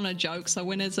get in on a joke. So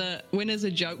when there's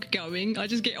a joke going, I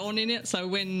just get on in it. So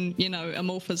when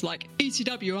Amorpha's like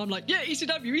ECW, I'm like, yeah,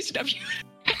 ECW.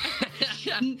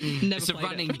 It's a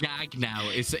running gag now.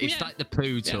 It's like the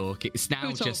poo talk. It's now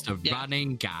poo just talk, a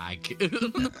running gag.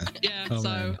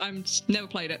 I'm never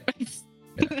played it.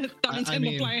 Don't intend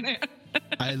on playing it.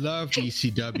 I loved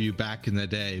ECW back in the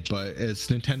day, but it's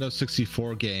Nintendo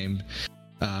 64 game.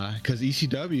 Because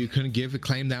ECW couldn't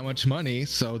claim that much money,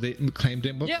 so they claimed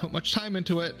didn't put much time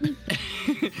into it.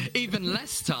 Even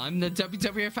less time than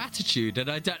WWF Attitude, and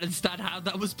I don't understand how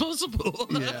that was possible.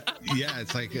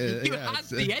 It's like you had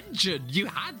the engine. You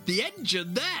had the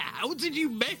engine there. How did you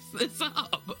mess this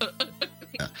up?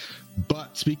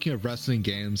 But speaking of wrestling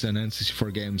games and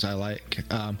N64 games I like,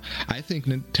 I think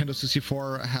Nintendo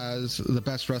 64 has the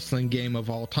best wrestling game of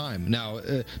all time. Now,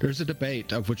 there's a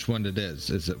debate of which one it is.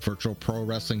 Is it Virtual Pro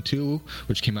Wrestling 2,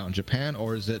 which came out in Japan,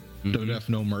 or is it WWF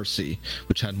No Mercy,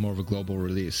 which had more of a global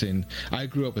release? And I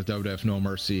grew up with WWF No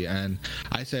Mercy, and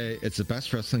I say it's the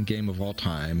best wrestling game of all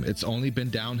time. It's only been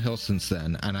downhill since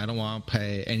then, and I don't want to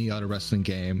play any other wrestling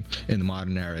game in the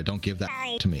modern era. Don't give that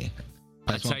to me.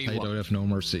 I just want to play WWF No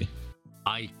Mercy.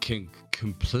 I can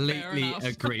completely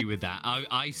agree with that.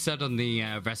 I said on the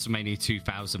WrestleMania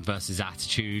 2000 versus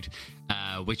Attitude,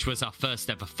 which was our first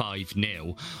ever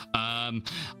 5-0.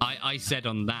 I said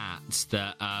on that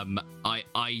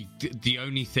the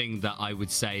only thing that I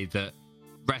would say that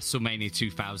WrestleMania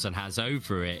 2000 has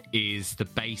over it is the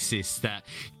basis that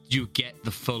you get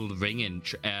the full ring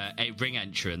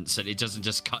entrance, and it doesn't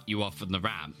just cut you off on the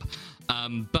ramp.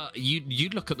 But you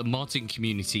look at the modding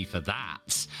community for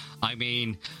that. I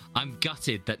mean, I'm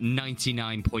gutted that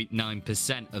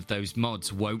 99.9% of those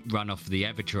mods won't run off the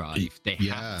EverDrive. They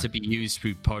have to be used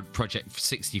through Project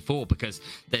 64 because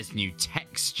there's new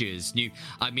textures.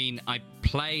 I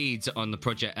played on the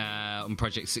Project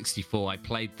 64. I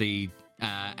played the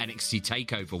NXT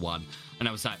TakeOver one, and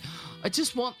I was like, I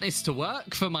just want this to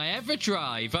work for my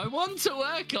EverDrive. I want to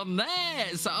work on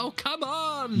there. So, come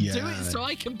on, do it so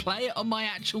I can play it on my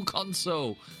actual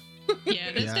console.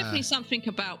 Yeah, there's definitely something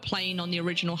about playing on the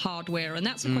original hardware, and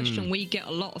that's a question we get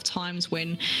a lot of times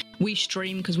when we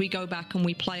stream, because we go back and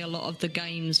we play a lot of the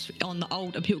games on the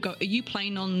old, and people go, are you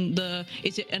playing on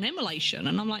is it an emulation?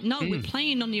 And I'm like, no, we're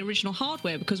playing on the original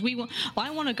hardware, because I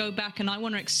want to go back and I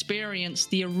want to experience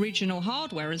the original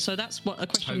hardware. And so that's a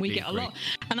question we get a lot.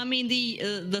 And I mean,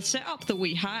 the setup that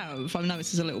we have, I know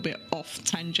this is a little bit off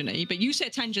tangent-y, but you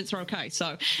said tangents are okay,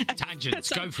 so tangents,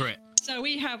 go for it. So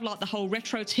we have like the whole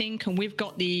retro tink, and we've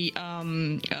got the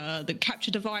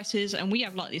capture devices, and we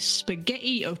have like this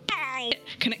spaghetti of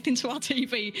connecting to our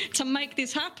TV to make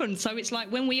this happen. So it's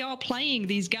like when we are playing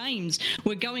these games,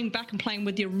 we're going back and playing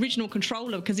with the original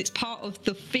controller because it's part of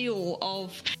the feel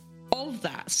of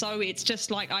that. So it's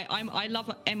just like I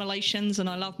love emulations and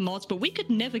I love mods, but we could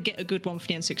never get a good one for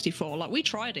the N64. Like, we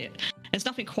tried it. There's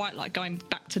nothing quite like going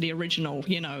back to the original,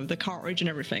 the cartridge and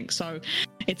everything. So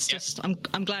it's just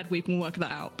I'm glad we can work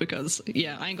that out, because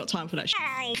I ain't got time for that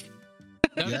shit.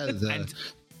 The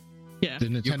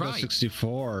Nintendo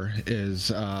 64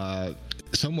 is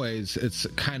some ways it's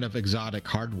kind of exotic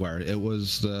hardware. It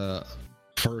was the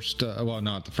first,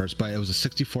 not the first, but it was a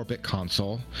 64-bit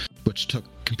console, which took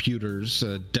computers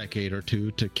a decade or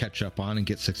two to catch up on and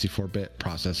get 64-bit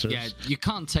processors. Yeah, you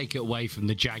can't take it away from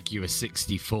the Jaguar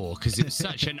 64 because it was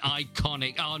such an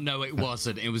iconic. Oh no, it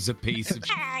wasn't. It was a piece of.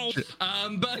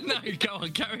 But no, go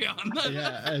on, carry on.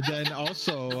 And then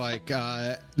also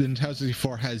the Nintendo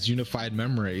 64 has unified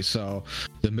memory, so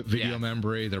the video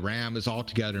memory, the RAM is all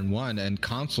together in one, and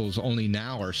consoles only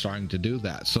now are starting to do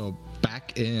that. So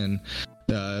back in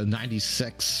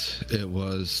 96, it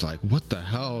was like, what the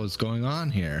hell is going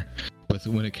on here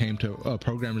when it came to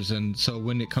programmers. And so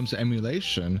when it comes to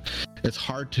emulation, it's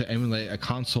hard to emulate a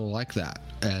console like that,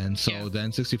 and so the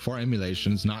N64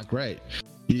 emulation is not great.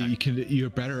 You're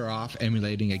better off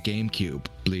emulating a GameCube,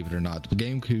 believe it or not. The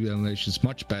GameCube emulation is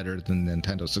much better than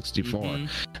Nintendo 64,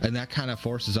 and that kind of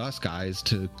forces us guys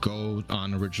to go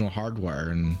on original hardware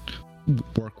and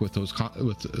work with those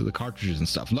with the cartridges and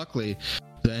stuff. Luckily,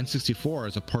 the N64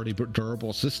 is a pretty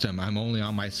durable system. I'm only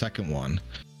on my second one,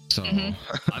 so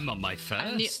I'm on my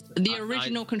first. And the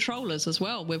original controllers as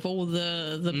well, with all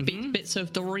the bits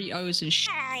of Doritos and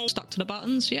stuck to the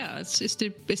buttons. Yeah, it's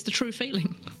the true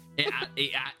feeling.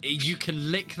 You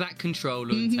can lick that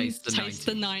controller and taste the 90s.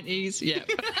 The 90s, yeah.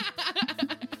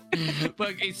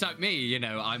 But it's like me,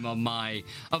 I'm on my,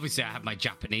 obviously I have my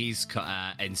Japanese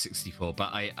N64,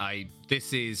 but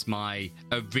this is my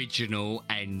original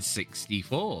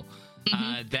N64.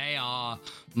 They are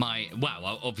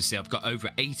obviously I've got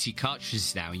over 80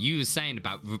 cartridges now. You were saying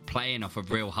about playing off of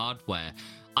real hardware.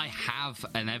 I have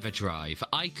an EverDrive.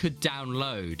 I could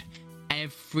download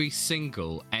every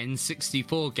single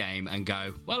N64 game and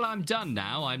go, well, I'm done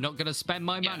now. I'm not going to spend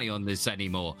my money on this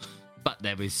anymore. But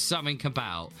there is something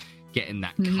about getting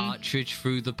that cartridge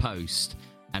through the post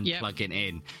and plugging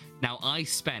in. Now, I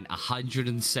spent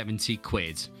 170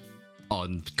 quid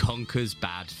on Conker's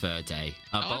Bad Fur Day,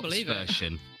 box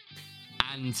version.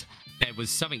 And there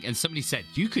was something, and somebody said,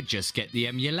 you could just get the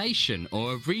emulation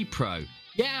or a repro.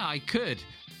 Yeah, I could.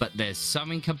 But there's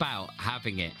something about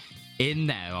having it in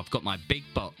there. I've got my big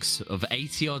box of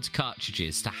 80 odd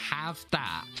cartridges to have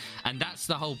that, and that's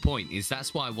the whole point.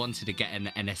 That's why I wanted to get an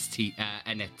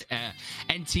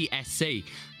NTSC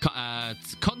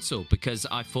console, because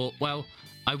I thought, well,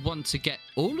 I want to get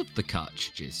all of the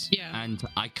cartridges, and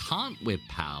I can't with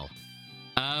PAL.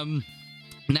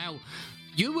 Now,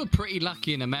 you were pretty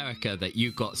lucky in America that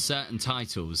you got certain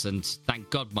titles, and thank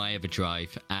God my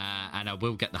EverDrive, and I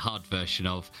will get the hard version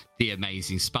of The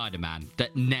Amazing Spider-Man,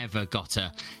 that never got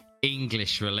a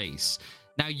English release.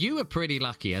 Now, you were pretty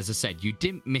lucky, as I said, you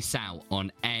didn't miss out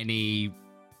on any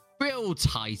real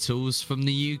titles from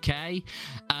the UK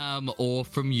or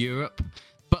from Europe.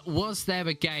 But was there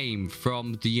a game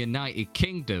from the United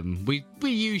Kingdom? We're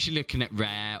usually looking at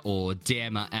Rare or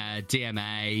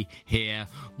DMA here.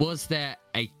 Was there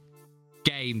a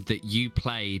game that you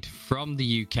played from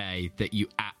the UK that you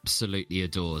absolutely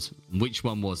adored? Which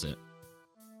one was it?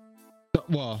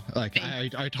 Well, like I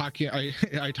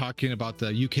talking about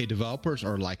the UK developers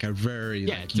or like a very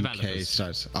like UK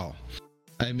size? Oh,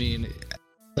 I mean,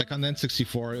 like on the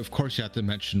N64, of course you have to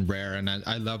mention Rare, and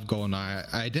I love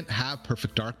GoldenEye. I didn't have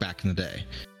Perfect Dark back in the day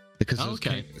because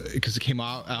it came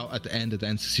out at the end of the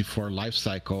N64 life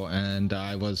cycle, and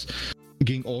I was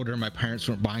getting older. My parents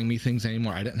weren't buying me things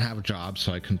anymore. I didn't have a job,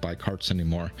 so I couldn't buy carts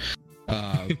anymore.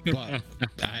 But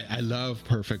I love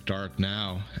Perfect Dark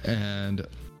now, and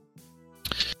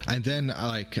then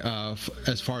like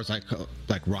as far as like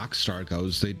Rockstar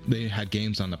goes, they had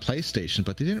games on the PlayStation,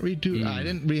 but they didn't really do. I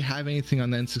didn't really have anything on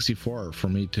the N64 for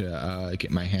me to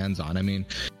get my hands on. I mean,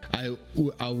 I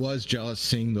was jealous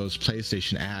seeing those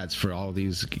PlayStation ads for all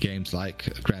these games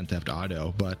like Grand Theft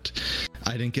Auto, but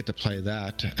I didn't get to play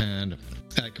that. And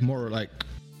like more like,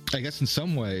 I guess in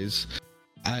some ways,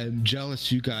 I'm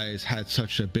jealous you guys had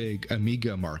such a big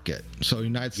Amiga market. So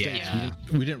United States,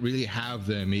 we didn't really have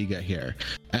the Amiga here.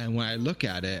 And when I look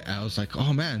at it, I was like,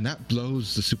 oh man, that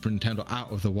blows the Super Nintendo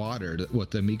out of the water.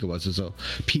 What the Amiga was is a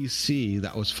PC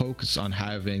that was focused on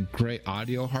having great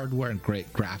audio hardware and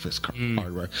great graphics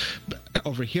hardware. But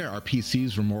over here, our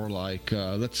PCs were more like,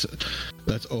 let's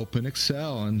open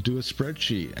Excel and do a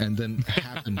spreadsheet, and then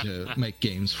happen to make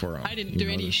games for them. I didn't do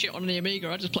any shit on the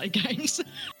Amiga. I just played games.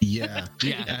 Yeah.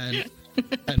 Yeah.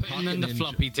 And putting in the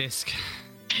floppy disk.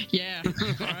 Yeah.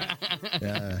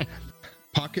 Yeah.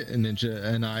 Pocket Ninja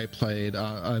and I played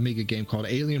an Amiga game called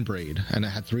Alien Breed, and it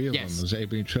had 3 of them. It was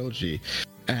Alien Trilogy.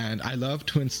 And I love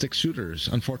twin stick shooters.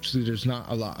 Unfortunately, there's not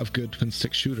a lot of good twin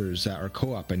stick shooters that are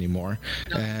co-op anymore.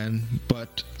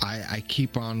 But I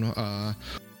keep on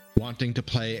wanting to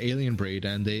play Alien Breed,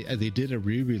 and they did a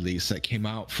re-release that came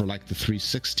out for like the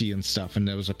 360 and stuff, and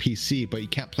there was a PC, but you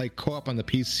can't play co-op on the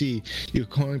PC. You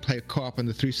can only play co-op on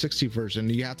the 360 version.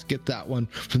 You have to get that one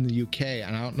from the UK,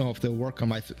 and I don't know if they'll work on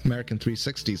my American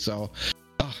 360. So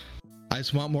I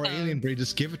just want more Alien Breed.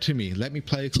 Just give it to me. Let me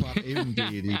play co-op Alien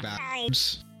Breed, you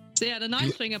bastards. So yeah, the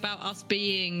nice thing about us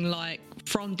being like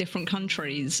from different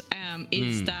countries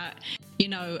is that, you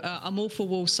know, Amorpha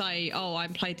will say, oh, I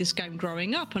played this game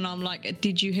growing up, and I'm like,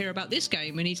 did you hear about this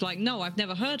game? And he's like, no, I've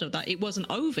never heard of that. It wasn't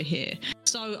over here.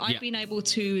 So I've been able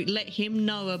to let him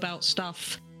know about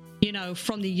stuff, you know,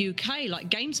 from the UK, like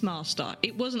Games Master.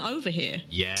 It wasn't over here.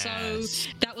 Yes. So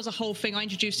that was a whole thing. I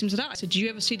introduced him to that. I said, do you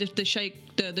ever see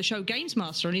the show Games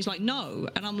Master? And he's like, no.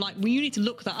 And I'm like, well, you need to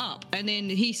look that up. And then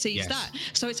he sees that.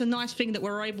 So it's a nice thing that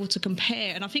we're able to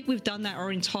compare. And I think we've done that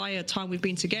our entire time we've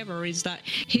been together, is that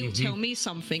he'll tell me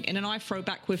something, and then I throw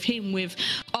back with him with,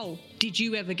 oh, did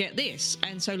you ever get this?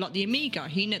 And so like the Amiga,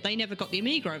 they never got the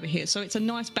Amiga over here. So it's a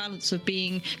nice balance of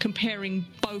comparing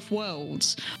both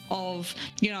worlds of,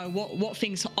 you know, what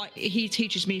things he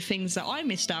teaches me things that I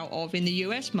missed out of in the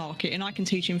US market, and I can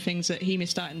teach him things that he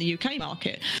missed out in the UK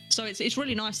market. So it's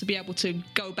really nice to be able to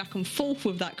go back and forth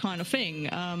with that kind of thing.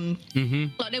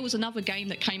 Like there was another game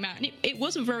that came out, and it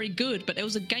wasn't very good, but there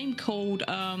was a game called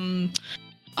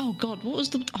oh god, what was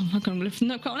the? Oh, I'm going to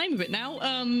know the name of it now.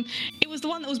 It was the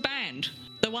one that was banned.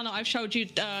 The one that I've showed you.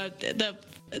 The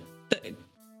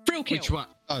Thrill Kill. Which one?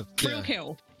 Thrill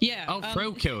Kill. Yeah. Oh,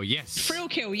 Thrill Kill. Yes. Thrill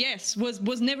Kill. Yes,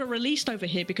 was never released over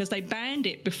here because they banned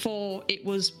it before it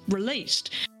was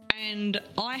released, and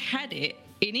I had it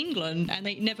in England, and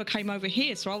they never came over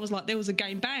here. So I was like, there was a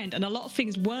game banned, and a lot of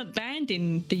things weren't banned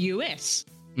in the US.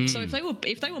 So if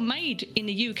they were made in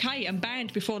the UK and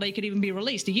banned before they could even be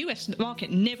released, the US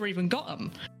market never even got them.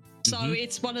 So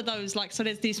it's one of those, like, so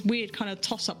there's this weird kind of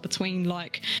toss up between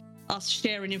like us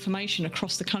sharing information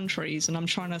across the countries, and I'm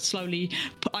trying to slowly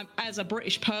as a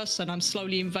British person, I'm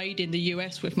slowly invading the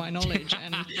US with my knowledge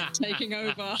and taking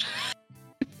over.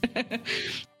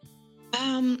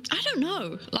 I don't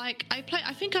know. Like I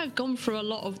think I've gone through a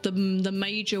lot of the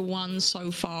major ones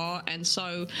so far, and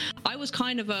so I was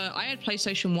kind of I had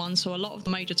PlayStation 1, so a lot of the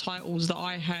major titles that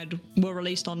I had were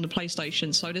released on the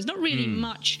PlayStation. So there's not really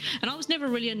much, and I was never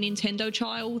really a Nintendo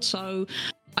child, so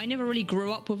I never really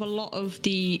grew up with a lot of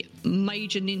the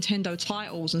major Nintendo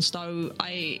titles, and so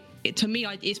to me,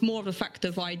 it's more of the fact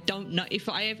of I don't know if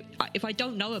I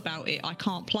don't know about it, I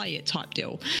can't play it type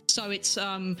deal. So it's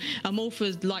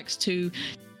Amorpha likes to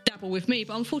dabble with me,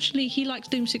 but unfortunately he likes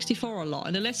Doom 64 a lot,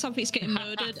 and unless something's getting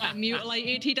murdered and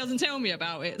mutilated, he doesn't tell me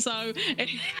about it. So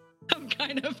I'm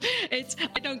kind of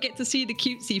I don't get to see the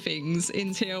cutesy things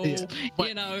until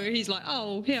you know, he's like,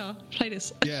 oh yeah, play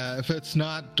this. Yeah, if it's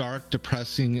not dark,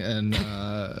 depressing, and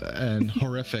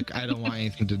horrific, I don't want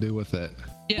anything to do with it.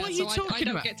 Yeah, what are you talking about? I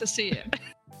don't get to see it.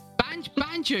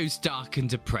 Banjo's dark and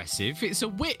depressive. It's a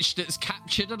witch that's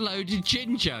captured a load of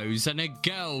Jinjos and a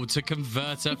girl to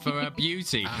convert her for her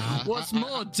beauty. What's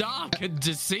more dark and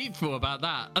deceitful about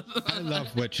that? I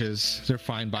love witches. They're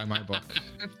fine by my book.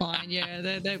 They're fine, yeah.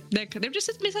 They're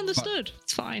just misunderstood.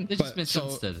 It's fine. They're just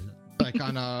misunderstood. Like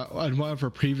on one of our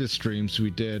previous streams,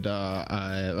 we did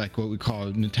like what we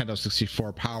call Nintendo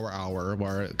 64 Power Hour,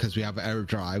 where because we have an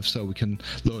AirDrive, so we can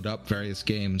load up various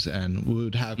games, and we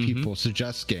would have people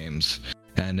suggest games.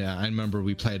 And I remember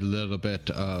we played a little bit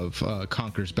of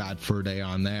Conker's Bad Fur Day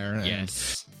on there. And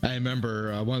yes. I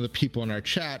remember one of the people in our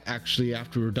chat, actually,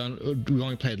 after we were done, we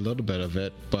only played a little bit of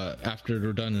it, but after we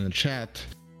were done in the chat,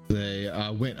 they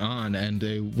went on and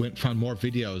they found more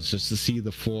videos just to see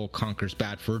the full Conker's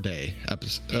Bad Fur Day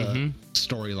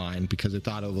storyline, because they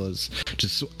thought it was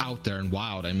just out there and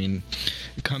wild. I mean,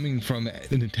 coming from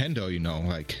Nintendo, you know,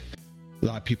 like a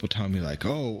lot of people tell me like,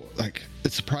 oh, like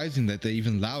it's surprising that they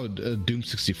even allowed Doom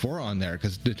 64 on there,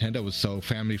 because Nintendo was so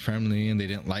family friendly and they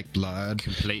didn't like blood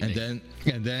completely.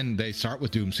 And then they start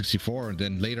with Doom 64, and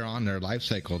then later on in their life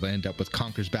cycle they end up with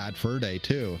Conker's Bad Fur Day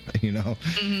too, you know.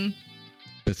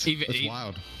 It's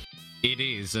wild. It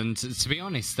is, and to be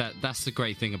honest, that's the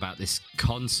great thing about this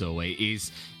console. It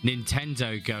is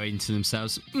Nintendo going to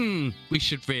themselves, we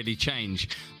should really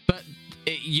change. But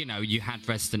you know, you had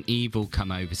Resident Evil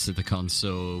come over to the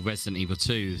console, Resident Evil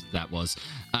 2 that was,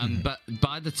 but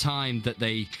by the time that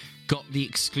they got the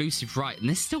exclusive right, and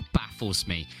this still baffles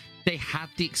me, they had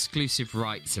the exclusive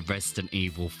rights of Resident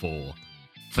Evil 4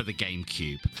 for the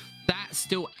GameCube. That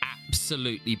still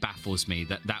absolutely baffles me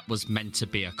that was meant to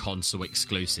be a console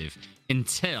exclusive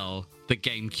until the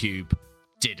GameCube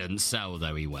didn't sell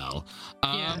very well.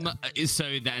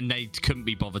 So then they couldn't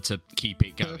be bothered to keep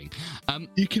it going.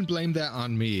 You can blame that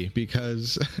on me,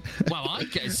 because well,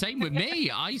 same with me.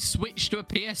 I switched to a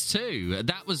PS2.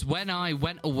 That was when I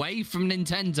went away from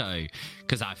Nintendo,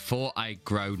 because I thought I'd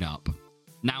grown up.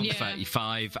 Now I'm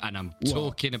 35 and I'm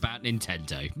talking about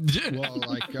Nintendo. Well,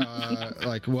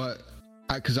 like what?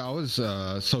 Because I was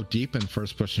so deep in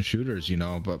first-person shooters, you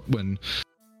know. But when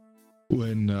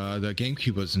the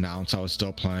GameCube was announced, I was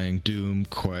still playing Doom,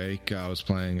 Quake. I was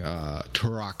playing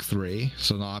Turok 3.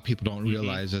 So a lot of people don't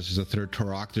realize there's a third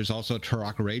Turok. There's also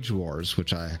Turok Rage Wars,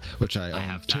 which I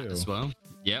have too as well.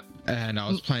 Yep. And I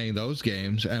was playing those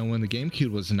games, and when the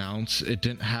GameCube was announced, it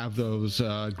didn't have those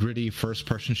gritty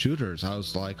first-person shooters. I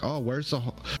was like, oh, where's the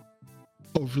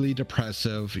overly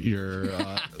depressive, your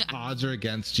odds are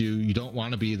against you, you don't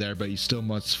want to be there, but you still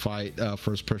must fight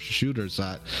first-person shooters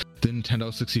that the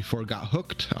Nintendo 64 got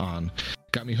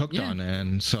me hooked on.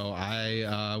 And so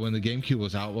I when the GameCube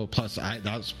was out, well, plus that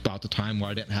was about the time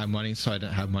where I didn't have money, so I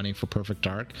didn't have money for Perfect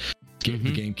Dark. The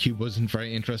GameCube wasn't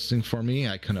very interesting for me.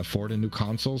 I couldn't afford a new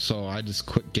console, so I just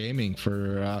quit gaming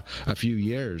for a few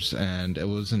years. And it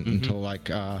wasn't until like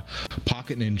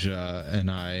Pocket Ninja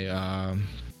and I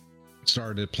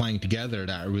started playing together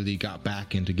that I really got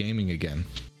back into gaming again.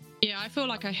 Yeah, I feel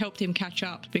like I helped him catch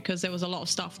up, because there was a lot of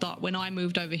stuff that when I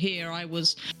moved over here,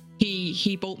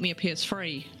 he bought me a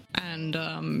PS3.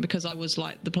 And because I was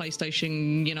like the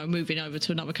PlayStation, you know, moving over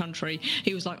to another country,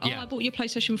 he was like, oh, I bought your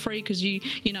PlayStation 3 because you're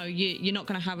not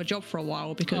going to have a job for a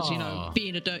while, because you know,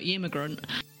 being a dirty immigrant.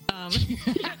 So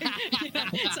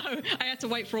I had to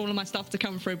wait for all of my stuff to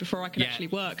come through before I could actually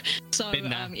work. So he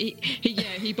bought me he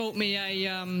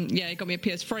got me a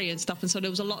PS3 and stuff, and so there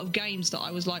was a lot of games that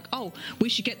I was like, oh, we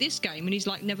should get this game, and he's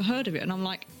like, never heard of it, and I'm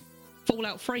like,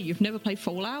 Fallout 3, you've never played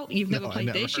Fallout, you've never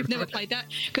played this, you've never played that,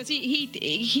 because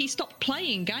he stopped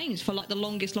playing games for like the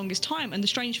longest time. And the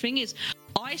strange thing is,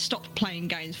 I stopped playing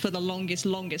games for the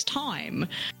longest time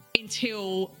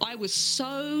until I was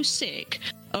so sick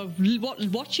of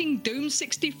watching Doom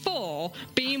 64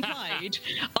 being played.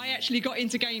 I actually got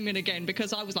into gaming again,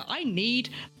 because I was like, I need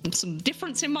some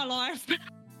difference in my life.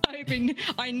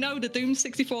 I know the Doom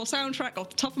 64 soundtrack off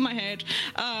the top of my head.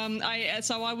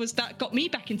 That got me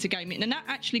back into gaming, and that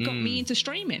actually got me into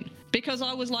streaming, because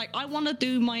I was like, I want to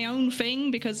do my own thing,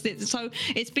 because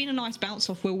it's been a nice bounce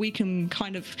off where we can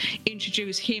kind of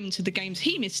introduce him to the games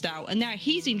he missed out, and now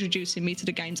he's introducing me to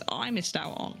the games I missed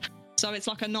out on. So it's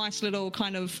like a nice little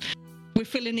kind of, we're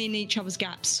filling in each other's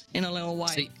gaps in a little way.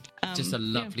 See, just a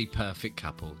lovely, perfect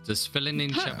couple, just filling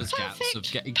in each other's gaps of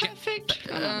getting perfect.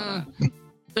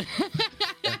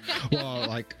 Well,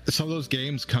 like some of those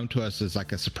games come to us as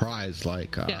like a surprise,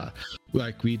 like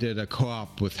we did a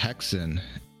co-op with Hexen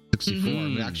 64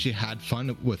 and we actually had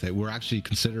fun with it. We're actually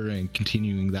considering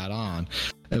continuing that on,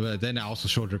 but then I also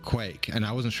showed her Quake, and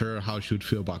I wasn't sure how she would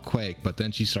feel about Quake, but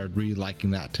then she started really liking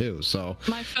that too. So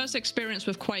my first experience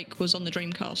with Quake was on the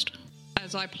Dreamcast,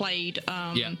 as I played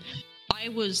I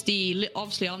was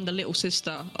obviously I'm the little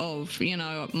sister of,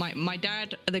 my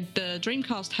dad. The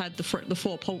Dreamcast had the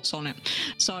 4 ports on it,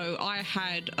 so I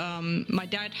had my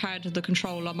dad had the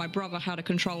controller, my brother had a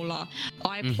controller.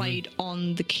 I played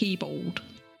on the keyboard.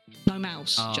 No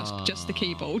mouse, just the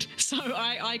keyboard. So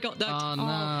I got that. Oh,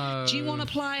 no. Do you want to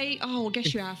play? Oh, I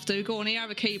guess you have to. Go on, here, have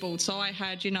a keyboard. So I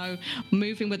had,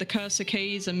 moving with the cursor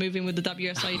keys and moving with the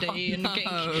WSAD and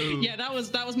getting. Yeah, that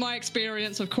was my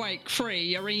experience of Quake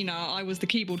 3 Arena. I was the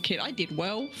keyboard kid. I did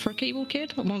well for a keyboard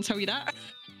kid. I want to tell you that.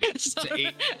 So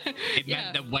it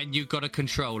meant that when you got a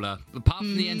controller, apart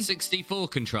from the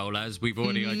N64 controller, as we've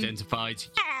already identified,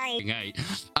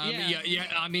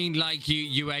 I mean, like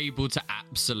you were able to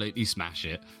absolutely smash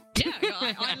it. Yeah,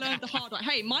 I learned the hard way.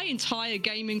 Hey, my entire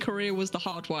gaming career was the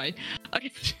hard way.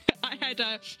 I had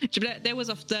I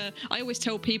always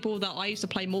tell people that I used to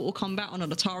play Mortal Kombat on an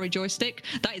Atari joystick.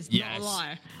 That is not a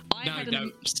lie.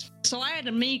 So I had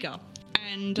an Amiga.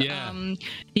 And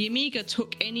the Amiga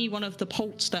took any one of the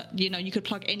ports that, you could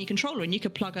plug any controller and you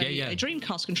could plug a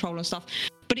Dreamcast controller and stuff.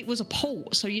 But it was a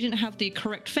port, so you didn't have the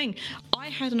correct thing. I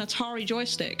had an Atari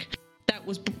joystick that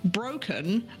was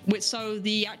broken, so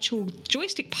the actual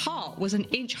joystick part was an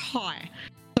inch high.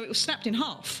 So it was snapped in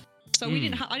half. So I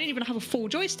didn't even have a full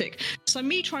joystick. So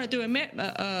me trying to do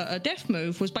a death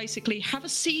move was basically have a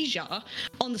seizure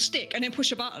on the stick and then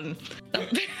push a button.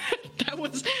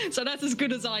 So that's as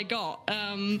good as I got.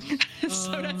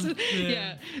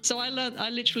 So I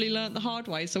literally learned the hard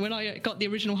way. So when I got the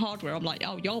original hardware, I'm like,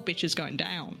 oh, your bitch is going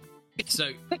down.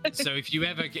 So if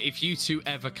you two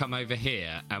ever come over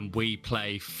here and we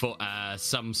play for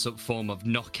some sort of form of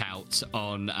knockout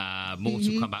on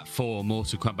Mortal Kombat 4,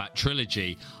 Mortal Kombat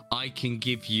Trilogy, I can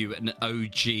give you an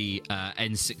OG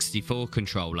N64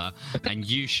 controller, and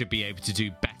you should be able to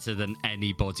do better than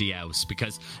anybody else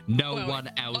because no one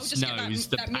else knows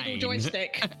the pain. Middle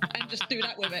joystick and just do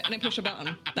that with it, and then push a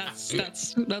button.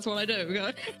 That's what I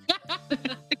do.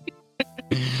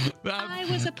 I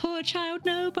was a poor child,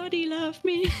 nobody loved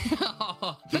me.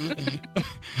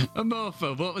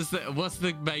 Amorpha, what's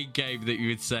the main game that you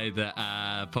would say that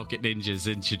Pocket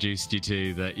Ninjas introduced you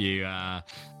to that you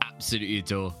absolutely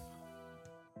adore?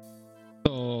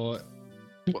 So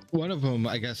one of them,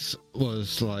 I guess,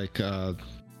 was like I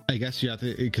guess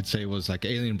you could say it was like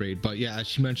Alien Breed, but yeah, as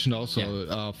she mentioned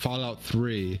also Fallout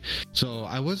 3. So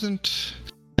I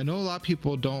know a lot of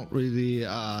people don't really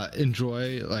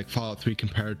enjoy like Fallout 3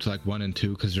 compared to like 1 and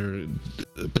 2 because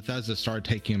Bethesda started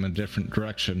taking them in a different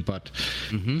direction. But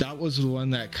that was the one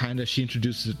that she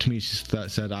introduced it to me. She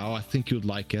said, "Oh, I think you'd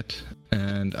like it."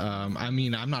 And I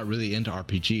mean, I'm not really into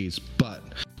RPGs, but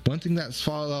one thing that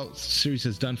Fallout series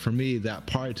has done for me, that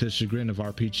probably to the chagrin of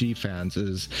RPG fans,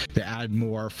 is they add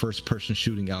more first-person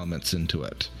shooting elements into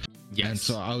it. Yes. And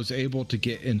so I was able to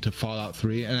get into Fallout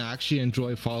 3, and I actually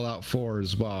enjoy Fallout 4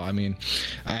 as well. I mean,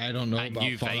 I don't know about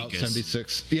New Fallout Vegas.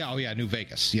 76. Yeah, New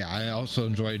Vegas. Yeah, I also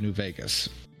enjoy New Vegas.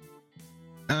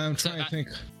 I'm trying to think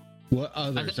what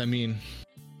others. I mean,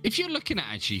 if you're looking at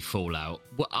actually Fallout,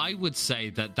 what I would say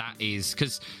that is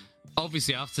because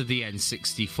obviously after the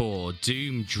N64,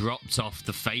 Doom dropped off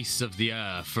the face of the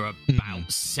earth for about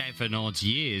 7 odd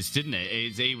years, didn't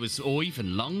it? It was, or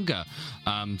even longer.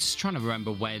 Just trying to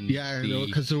remember when. Yeah,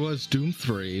 because there was Doom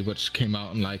 3, which came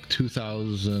out in like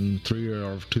 2003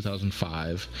 or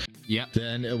 2005. Yeah.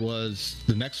 Then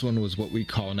the next one was what we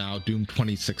call now Doom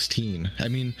 2016. I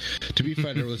mean, to be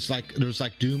fair, there was like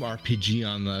Doom RPG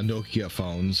on the Nokia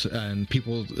phones, and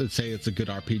people say it's a good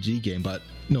RPG game, but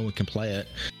no one can play it.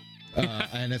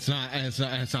 And it's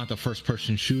not the first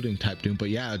person shooting type Doom, but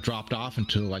yeah, it dropped off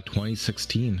until like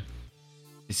 2016.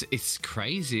 It's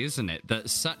crazy, isn't it?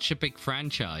 That's such a big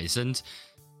franchise, and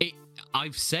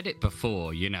I've said it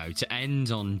before, to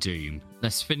end on Doom,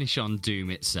 let's finish on Doom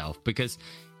itself, because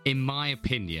in my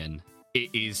opinion, it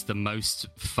is the most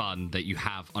fun that you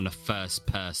have on a first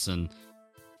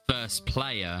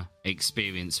player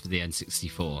experience for the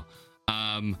N64.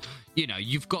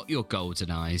 You've got your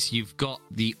GoldenEyes, you've got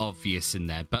the obvious in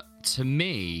there, but to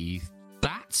me,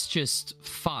 that's just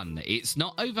fun. It's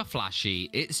not over flashy,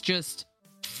 it's just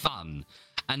fun.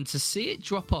 And to see it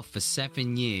drop off for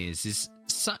 7 years is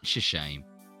such a shame.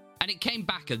 And it came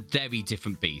back a very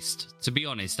different beast. To be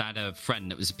honest, I had a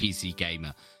friend that was a PC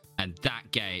gamer, and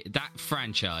that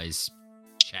franchise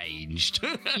changed.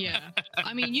 Yeah.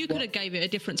 I mean, you could have gave it a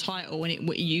different title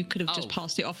and you could have just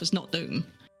passed it off as not Doom.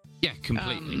 Yeah,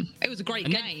 completely. It was a great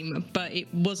game, but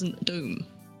it wasn't Doom.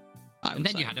 And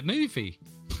then you had a movie.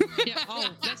 Yeah. Oh,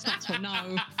 let's not talk.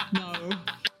 No.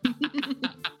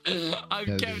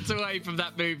 I'm kept away from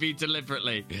that movie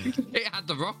deliberately. It had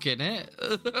The Rock in it.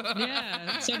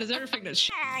 Yeah, so does everything that's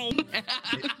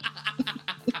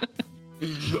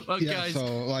Well, Yeah, guys,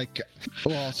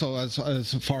 so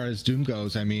as far as Doom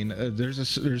goes, I mean, there's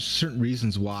certain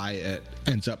reasons why it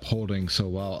ends up holding so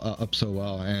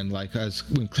well, and like as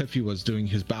when Cliffy was doing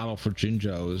his battle for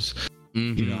Jinjos,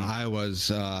 you know, I was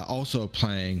also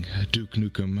playing Duke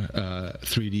Nukem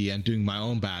 3D and doing my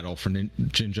own battle for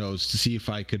Jinjos to see if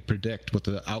I could predict what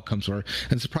the outcomes were,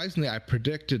 and surprisingly, I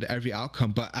predicted every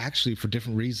outcome, but actually for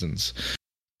different reasons.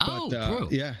 bro.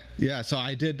 Yeah. So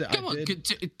I did. Come on,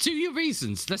 do your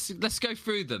reasons. Let's go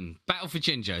through them. Battle for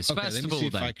Jinjos. Okay, First let me of all, see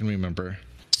if I can remember.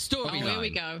 Storyline. here we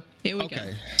go. Here we go.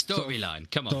 Okay. Storyline.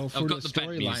 Come on. So I've got the bed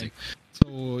music.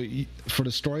 For the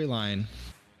storyline,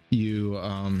 you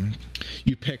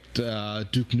picked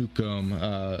Duke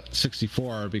Nukem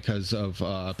 64 because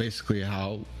of basically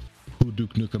who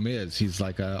Duke Nukem is. He's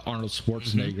like a Arnold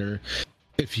Schwarzenegger.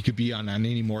 If he could be on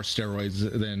any more steroids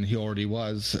than he already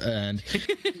was, and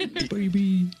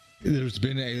baby, there's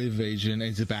been an alien invasion, and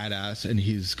he's a badass, and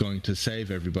he's going to save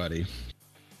everybody.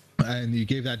 And you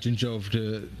gave that Jinjo over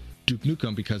to Duke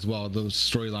Nukem because, well, the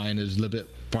storyline is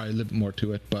probably a little bit more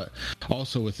to it, but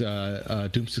also with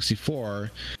Doom 64,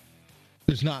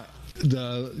 there's not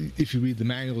if you read the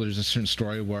manual, there's a certain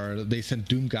story where they sent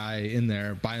Doom Guy in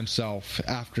there by himself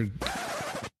after.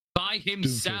 By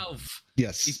himself.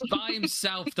 Yes. He's by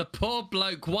himself. The poor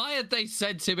bloke. Why had they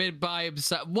sent him in by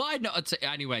himself? Why not?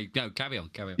 Anyway, no, carry on.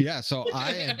 Yeah, so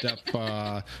I end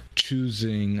up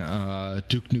choosing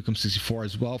Duke Nukem 64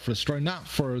 as well for the story, not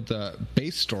for the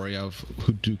base story of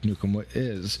who Duke Nukem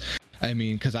is. I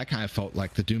mean, because I kind of felt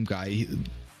like the Doom Guy.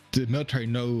 The military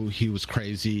know he was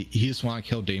crazy. He just want to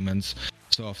kill demons.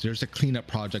 So if there's a cleanup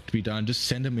project to be done, just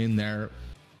send him in there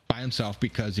by himself,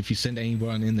 because if you send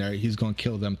anyone in there, he's going to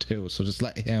kill them too. So just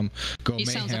let him go. He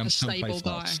sounds like a stable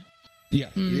guy. Yeah.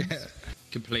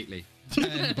 Completely.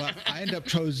 But I ended up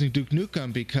choosing Duke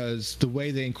Nukem because the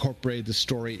way they incorporated the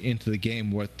story into the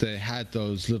game, where they had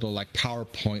those little like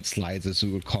PowerPoint slides, as we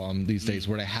would call them these days,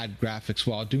 where they had graphics,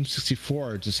 while Doom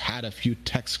 64 just had a few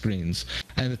text screens,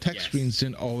 and the text screens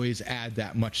didn't always add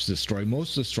that much to the story.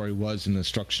 Most of the story was an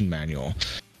instruction manual.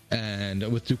 And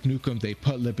with Duke Nukem, they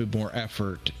put a little bit more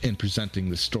effort in presenting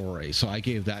the story. So I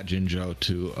gave that Jinjo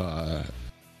to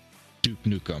Duke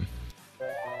Nukem.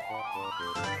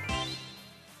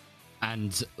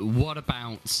 And what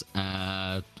about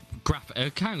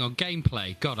hang on,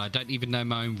 gameplay? God, I don't even know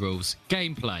my own rules.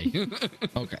 Gameplay.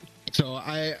 Okay. So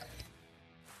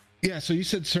so you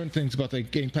said certain things about the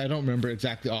gameplay. I don't remember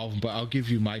exactly all of them, but I'll give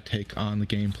you my take on the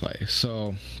gameplay.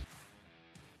 So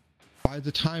by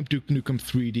the time Duke Nukem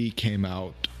 3D came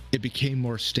out, it became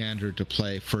more standard to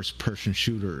play first-person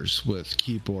shooters with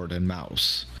keyboard and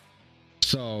mouse.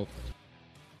 So,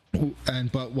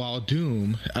 but while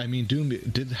Doom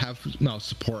did have mouse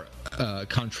support,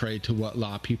 contrary to what a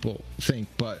lot of people think,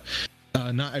 but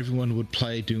not everyone would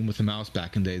play Doom with a mouse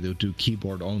back in the day. They would do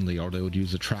keyboard only, or they would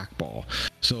use a trackball.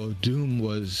 So Doom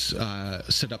was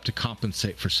set up to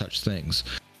compensate for such things.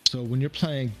 So when you're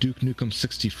playing Duke Nukem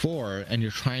 64 and you're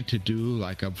trying to do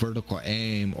like a vertical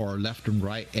aim or left and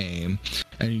right aim,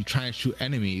 and you try to shoot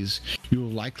enemies, you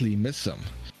will likely miss them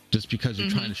just because you're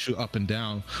trying to shoot up and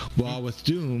down. While with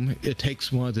Doom, it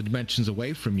takes one of the dimensions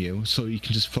away from you, so you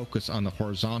can just focus on the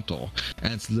horizontal,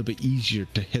 and it's a little bit easier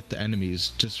to hit the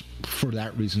enemies just for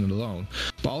that reason alone.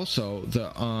 But also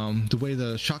the way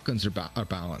the shotguns are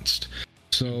balanced.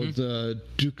 So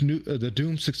the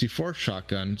Doom 64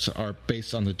 shotguns are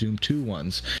based on the Doom 2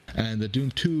 ones, and the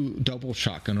Doom 2 double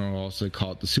shotgun, or also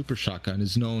called the Super Shotgun,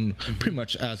 is known pretty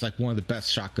much as like one of the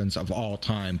best shotguns of all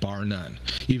time, bar none,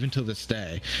 even to this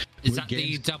day. Is that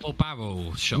the double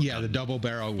barrel shotgun? Yeah, the double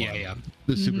barrel one. Yeah.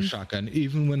 The Super Shotgun.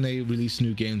 Even when they release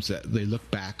new games, that they look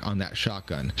back on that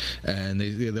shotgun, and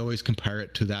they always compare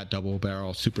it to that double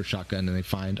barrel Super Shotgun, and they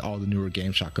find all the newer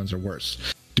game shotguns are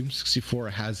worse. Doom 64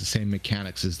 has the same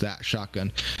mechanics as that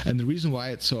shotgun, and the reason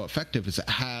why it's so effective is it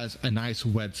has a nice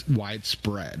wide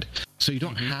spread, so you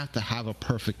don't have to have a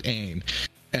perfect aim,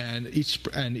 and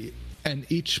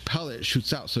each pellet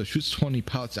shoots out, so it shoots 20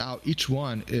 pellets out. Each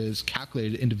one is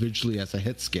calculated individually as a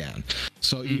hit scan,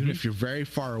 so even if you're very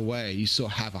far away, you still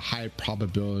have a high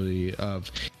probability of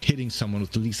hitting someone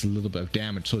with at least a little bit of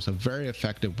damage. So it's a very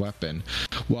effective weapon.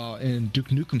 While in Duke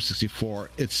Nukem 64,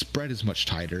 its spread is much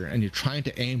tighter, and you're trying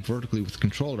to aim vertically with the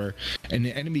controller, and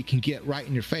the enemy can get right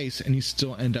in your face, and you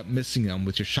still end up missing them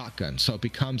with your shotgun. So it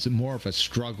becomes more of a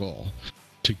struggle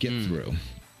to get through.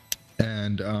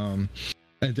 And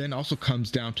And then also comes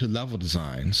down to level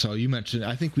design. So you mentioned,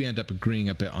 I think we end up agreeing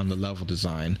a bit on the level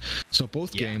design. So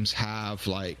both games have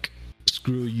like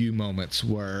screw you moments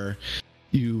where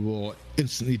you will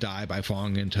instantly die by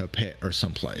falling into a pit or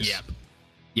someplace. Yep.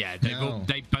 Yeah,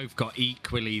 they both got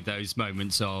equally those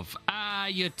moments of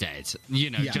you're dead. You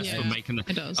know, just for making the.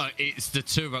 It does. It's the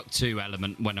Turok 2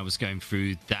 element when I was going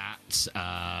through that.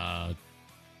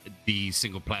 The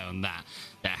single player on that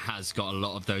has got a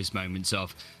lot of those moments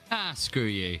of screw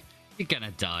you, you're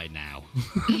gonna die now.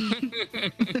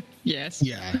 Yes.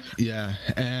 Yeah,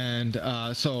 and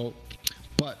so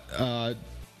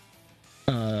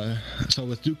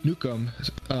with Duke Nukem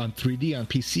on 3D on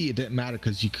PC, it didn't matter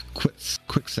because you could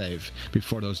quick save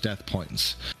before those death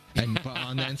points. But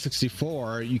on the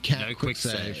N64, you can't quick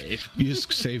save. You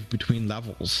just save between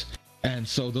levels. And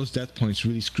so those death points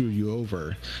really screw you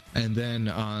over. And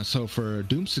then, so for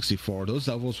Doom 64, those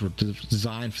levels were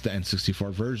designed for the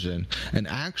N64 version. And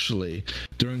actually,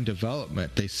 during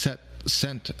development, they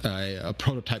sent a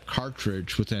prototype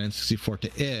cartridge with an N64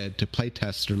 to id to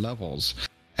playtest their levels.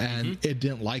 And it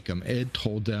didn't like them. Id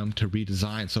told them to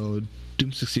redesign. So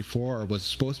Doom 64 was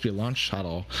supposed to be a launch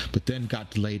title, but then got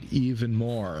delayed even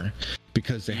more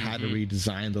because they had to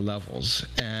redesign the levels.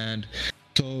 And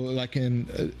so like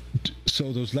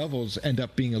so those levels end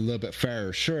up being a little bit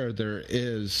fairer. Sure, there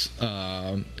is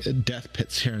death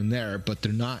pits here and there, but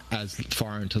they're not as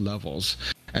far into levels.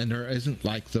 And there isn't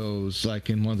like those, like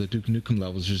in one of the Duke Nukem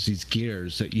levels, there's these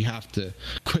gears that you have to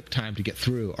quick time to get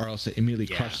through, or else it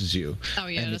immediately crushes you. Oh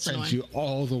yeah, and that's it sends annoying. you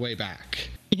all the way back.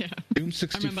 Yeah. Doom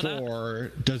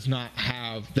 64 does not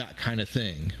have that kind of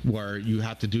thing where you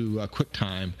have to do a quick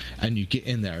time and you get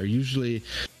in there. Usually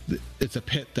it's a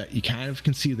pit that you kind of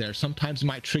can see there. Sometimes it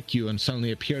might trick you and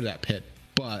suddenly appear that pit,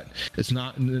 but it's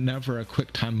never a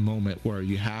quick time moment where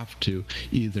you have to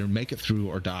either make it through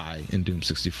or die in Doom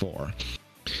 64.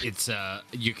 It's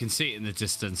you can see it in the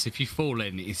distance. If you fall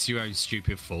in, it's your own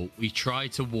stupid fault. We try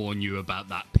to warn you about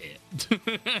that pit.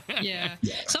 Yeah.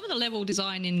 Some of the level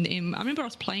design in I remember I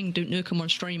was playing Duke Nukem on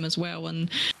stream as well,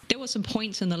 and there were some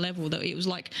points in the level that it was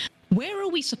like, where are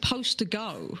we supposed to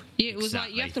go? Yeah, it was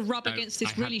like you have to rub against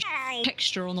this really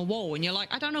texture on the wall, and you're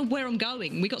like, I don't know where I'm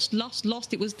going. We got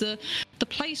lost. It was the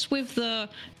place with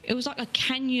it was like a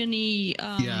canyony.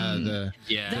 That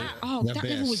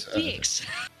level was dicks.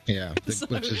 Yeah,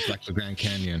 which is like the Grand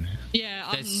Canyon. Yeah,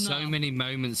 there's so many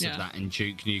moments of that in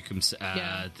Duke Nukem,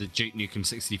 the Duke Nukem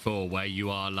 64, where you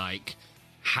are like,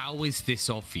 how is this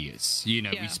obvious? You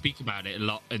know, we speak about it a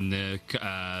lot in the,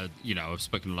 I've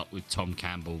spoken a lot with Tom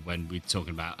Campbell when we're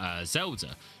talking about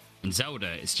Zelda. And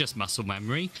Zelda, it's just muscle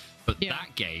memory, but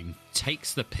that game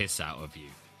takes the piss out of you.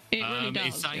 It really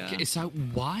does. It's like,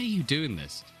 why are you doing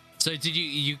this? So did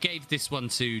you gave this one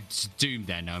to Doom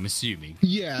then, I'm assuming?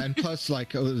 Yeah, and plus,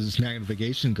 like, as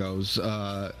navigation goes,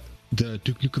 the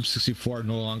Duke Nukem 64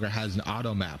 no longer has an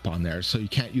auto map on there, so you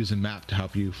can't use a map to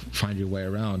help you find your way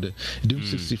around. Doom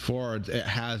 64, it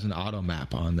has an auto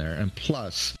map on there, and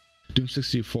plus, Doom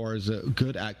 64 is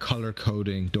good at color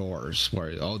coding doors,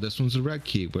 where, this one's a red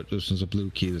key, but this one's a blue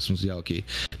key, this one's a yellow key.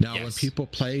 Now, when people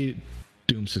play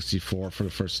Doom 64 for the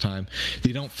first time,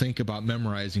 they don't think about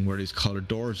memorizing where these colored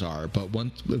doors are, but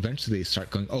eventually they start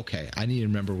going, okay, I need to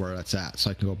remember where that's at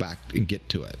so I can go back and get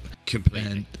to it.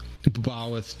 Completely. And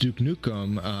while with Duke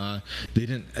Nukem,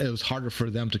 it was harder for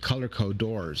them to color code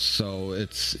doors, so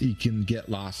you can get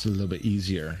lost a little bit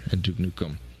easier in Duke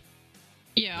Nukem.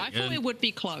 Yeah, I thought it would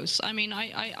be close. I mean,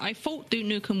 I thought Duke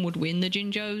Nukem would win the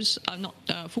Jinjos.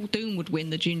 Thought Doom would win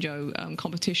the Jinjo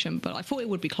competition, but I thought it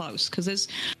would be close because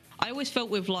I always felt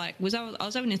with I was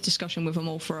having this discussion with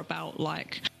Amorpha about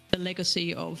like the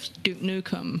legacy of Duke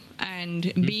Nukem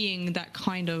and being that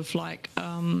kind of like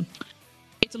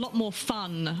it's a lot more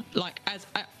fun. Like as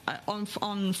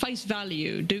on face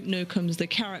value, Duke Nukem's the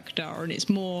character and it's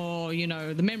more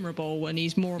the memorable and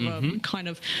he's more of a kind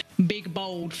of big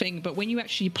bold thing. But when you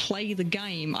actually play the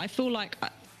game, I feel like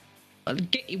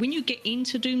when you get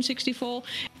into Doom 64,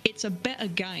 it's a better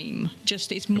game.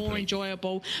 Just it's more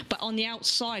enjoyable. But on the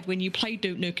outside, when you play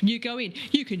Duke Nukem, you go in,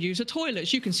 you can use the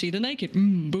toilets, you can see the naked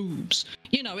boobs.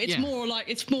 It's more like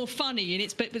it's more funny,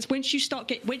 and but once you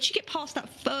get past that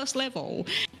first level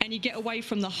and you get away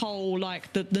from the whole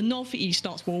like the novelty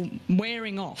starts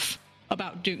wearing off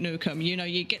about Duke Nukem.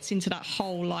 You gets into that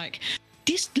whole like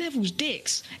this level's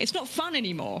dicks. It's not fun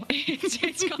anymore.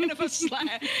 It's kind of a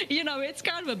slap, it's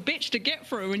kind of a bitch to get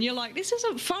through, and you're like, this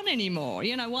isn't fun anymore.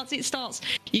 Once it starts,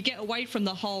 you get away from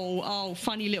the whole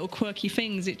funny little quirky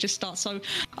things. It just starts. So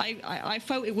I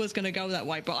felt it was going to go that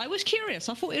way, but I was curious.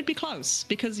 I thought it'd be close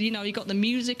because you got the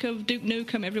music of Duke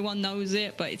Nukem. Everyone knows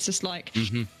it, but it's just like,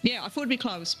 I thought it'd be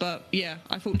close, but yeah,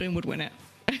 I thought Doom would win it.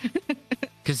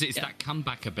 Because it's that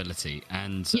comeback ability,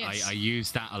 and Yes. I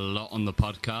use that a lot on the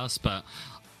podcast, but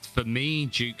for me,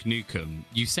 Duke Nukem,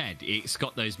 you said it's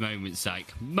got those moments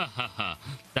like, that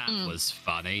was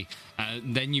funny,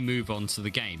 then you move on to the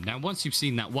game. Now, once you've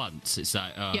seen that once, it's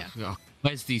like,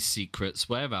 where's these secrets?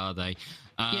 Where are they?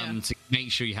 To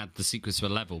make sure you had the secrets for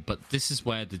level. But this is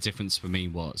where the difference for me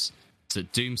was. So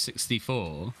Doom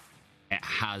 64, it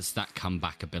has that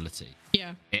comeback ability.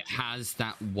 Yeah. It has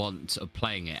that want of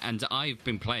playing it. And I've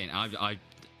been playing I'm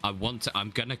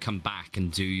going to come back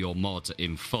and do your mod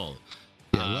in full.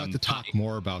 Yeah, we'll have to talk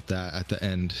more about that at the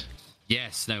end.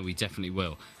 Yes, no, we definitely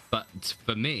will. But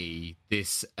for me,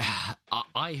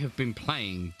 I have been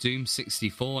playing Doom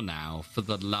 64 now for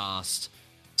the last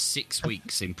 6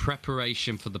 weeks in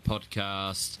preparation for the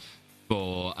podcast,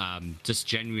 for just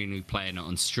genuinely playing it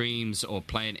on streams or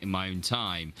playing it in my own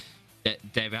time.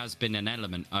 There has been an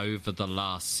element over the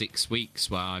last 6 weeks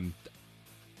where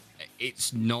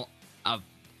it's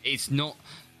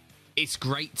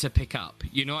great to pick up.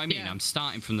 You know what I mean? Yeah. I'm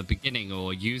starting from the beginning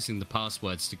or using the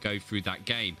passwords to go through that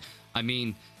game. I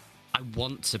mean, I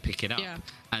want to pick it up. Yeah.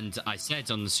 And I said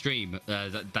on the stream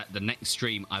that the next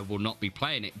stream I will not be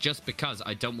playing it just because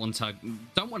I don't want to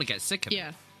get sick of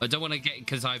it. I don't want to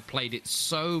because I've played it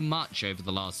so much over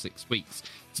the last 6 weeks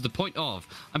to the point of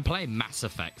I'm playing Mass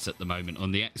Effect at the moment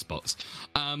on the Xbox,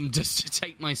 just to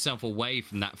take myself away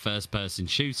from that first-person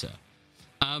shooter.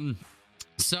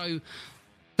 So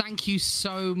thank you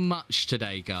so much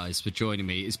today, guys, for joining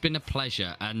me. It's been a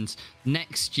pleasure. And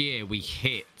next year we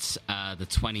hit the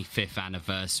 25th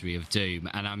anniversary of Doom,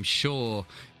 and I'm sure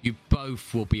you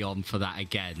both will be on for that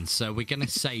again. So we're going to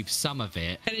save some of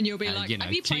it. And then you'll be like,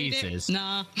 have you played it?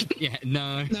 Nah. Yeah,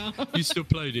 no. You still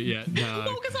played it yet? No.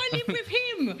 Well, because I live with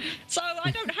him. So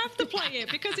I don't have to play it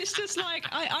because it's just like,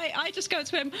 I just go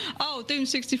to him, Doom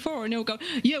 64, and he'll go,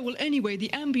 yeah, well, anyway, the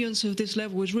ambience of this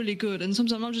level is really good. And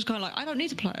sometimes I'm just kind of like, I don't need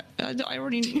to play it. I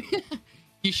already...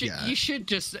 You should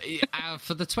just,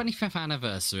 for the 25th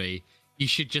anniversary, you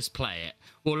should just play it.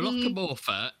 Or lock a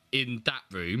Morpher in that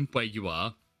room where you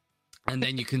are, and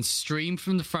then you can stream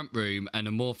from the front room, and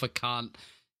a Morpher can't...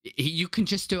 You can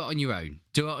just do it on your own.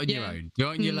 Do it on your own. Do it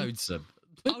on your lonesome.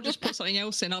 I'll just put something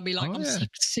else in. I'll be like,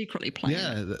 secretly playing.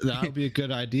 Yeah, that would be a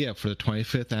good idea for the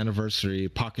 25th anniversary.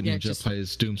 Pocket Ninja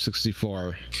plays Doom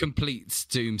 64. Completes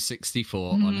Doom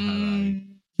 64 on her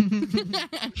own.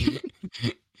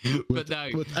 With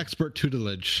expert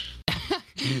tutelage.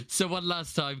 So one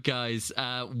last time, guys,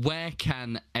 where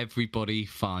can everybody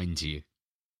find you?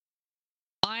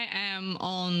 I am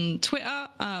on Twitter,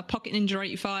 Pocket Ninja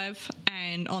 85,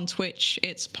 and on Twitch,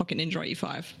 it's Pocket Ninja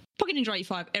 85. Pocket Ninja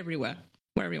 85 everywhere,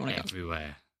 wherever you want to go.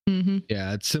 Everywhere. Mm-hmm.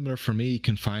 Yeah, it's similar for me. You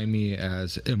can find me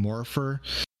as Immorpher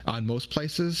on most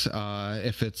places.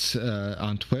 If it's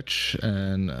on Twitch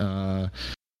and on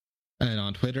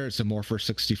Twitter, it's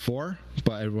Immorpher64.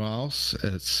 But everyone else,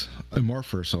 it's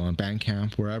Immorpher. So on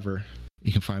Bandcamp, wherever,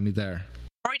 you can find me there.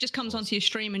 Or he just comes onto your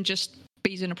stream and just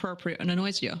be's inappropriate and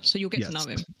annoys you, so you'll get to know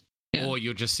him. Yeah. Or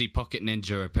you'll just see Pocket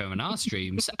Ninja appear on our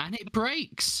streams and it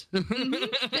breaks.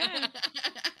 Yeah.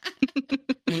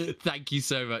 Thank you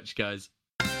so much, guys.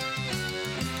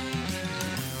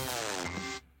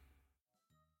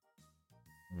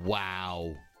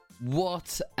 Wow.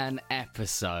 What an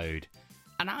episode.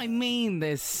 And I mean,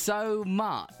 there's so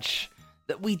much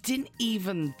that we didn't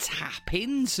even tap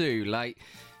into. Like,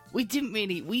 we didn't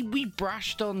really... We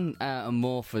brushed on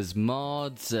Amorpha's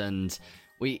mods, and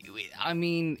I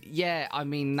mean,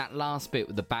 that last bit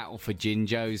with the Battle for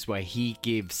Jinjos where he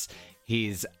gives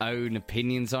his own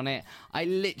opinions on it, I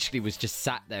literally was just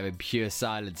sat there in pure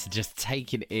silence just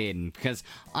taking it in, because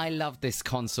I love this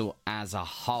console as a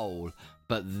whole,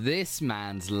 but this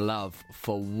man's love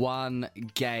for one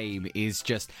game is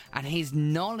just... and his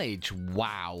knowledge,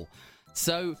 wow.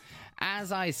 So,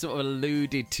 as I sort of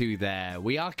alluded to there,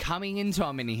 we are coming into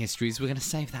our mini-histories. We're going to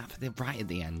save that for right at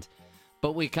the end.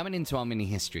 But we're coming into our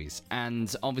mini-histories.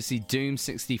 And obviously, Doom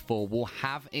 64 will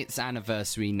have its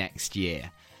anniversary next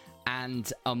year.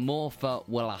 And Amorpha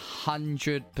will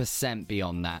 100% be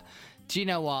on that. Do you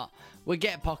know what? We'll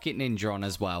get Pocket Ninja on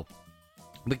as well.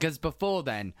 Because before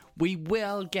then, we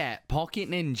will get Pocket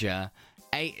Ninja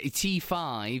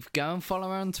T5. Go and follow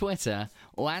her on Twitter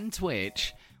and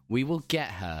Twitch. We will get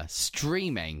her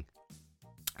streaming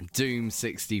Doom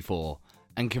 64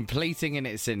 and completing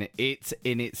it in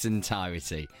its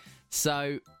entirety.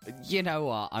 So, you know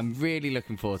what? I'm really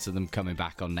looking forward to them coming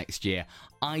back on next year.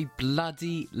 I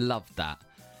bloody love that.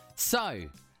 So,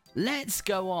 let's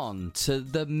go on to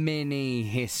the mini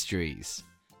histories.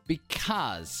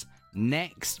 Because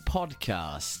next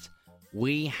podcast,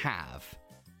 we have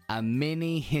a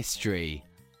mini history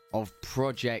of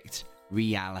Project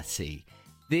Reality.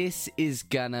 This is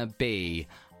gonna be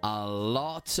a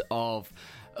lot of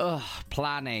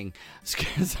planning.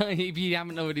 Because if you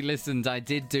haven't already listened, I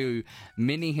did do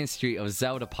mini history of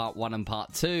Zelda Part 1 and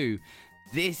Part 2.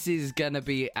 This is going to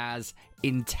be as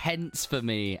intense for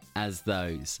me as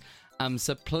those.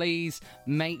 So please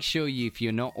make sure if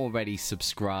you're not already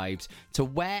subscribed to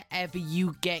wherever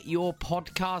you get your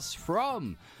podcasts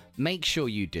from, make sure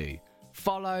you do.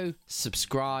 Follow,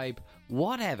 subscribe,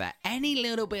 whatever. Any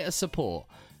little bit of support.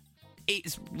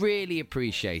 It's really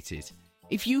appreciated.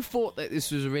 If you thought that this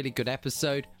was a really good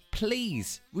episode,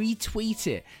 please retweet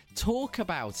it. Talk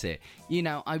about it. You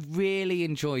know, I really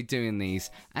enjoy doing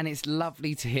these, and it's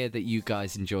lovely to hear that you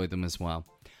guys enjoy them as well.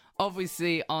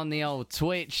 Obviously, on the old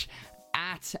Twitch,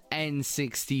 at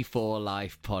N64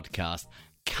 Life Podcast.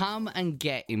 Come and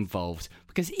get involved,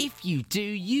 because if you do,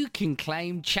 you can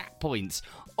claim chat points,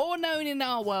 or known in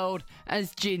our world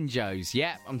as Jinjos.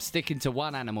 Yep, I'm sticking to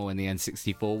one animal in the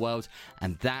N64 world,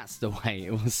 and that's the way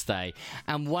it will stay.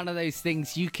 And one of those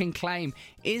things you can claim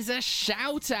is a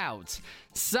shout out.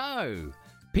 So,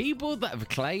 people that have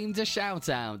claimed a shout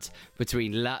out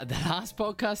between the last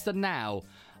podcast and now,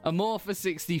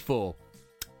 Amorpha64.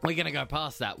 We're going to go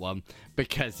past that one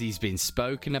because he's been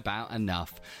spoken about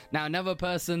enough. Now, another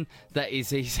person that it's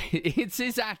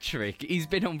his hat-trick. He's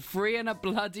been on 3 in a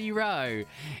bloody row.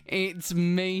 It's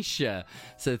Misha.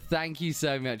 So thank you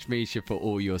so much, Misha, for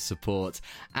all your support.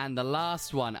 And the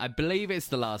last one, I believe it's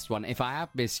the last one. If I have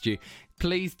missed you,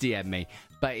 please DM me.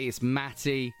 But it's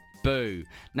Matty Boo.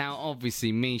 Now,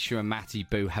 obviously, Misha and Matty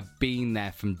Boo have been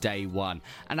there from day one.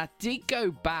 And I did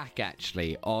go back,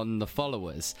 actually, on the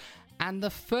followers. And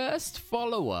the first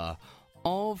follower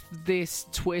of this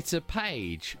Twitter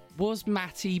page was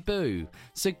Matty Boo.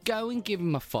 So go and give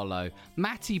him a follow.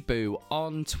 Matty Boo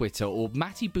on Twitter, or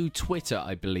Matty Boo Twitter,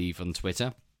 I believe, on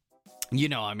Twitter. You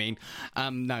know what I mean.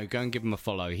 No, go and give him a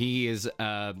follow. He is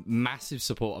a massive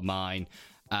support of mine.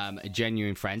 A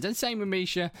genuine friend. And same with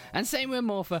Misha. And same with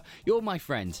Morpha. You're my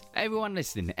friends. Everyone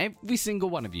listening. Every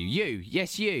single one of you. You.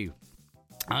 Yes, you.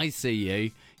 I see you.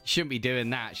 You shouldn't be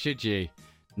doing that, should you?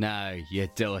 No, you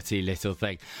dirty little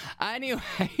thing. Anyway,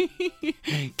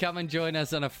 come and join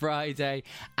us on a Friday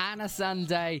and a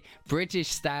Sunday, British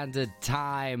Standard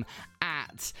Time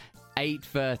at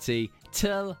 8:30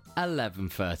 till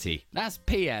 11:30. That's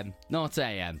PM, not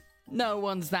AM. No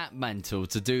one's that mental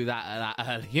to do that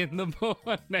early in the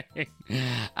morning.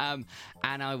 And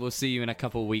I will see you in a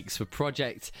couple of weeks for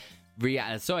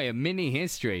a mini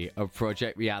history of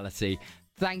Project Reality.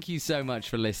 Thank you so much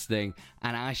for listening,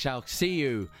 and I shall see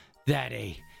you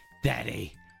very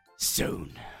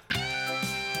soon.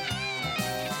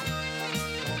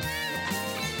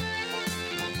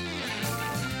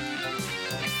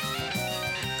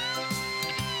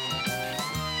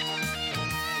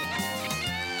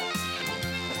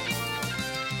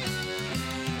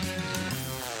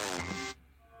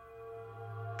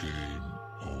 Game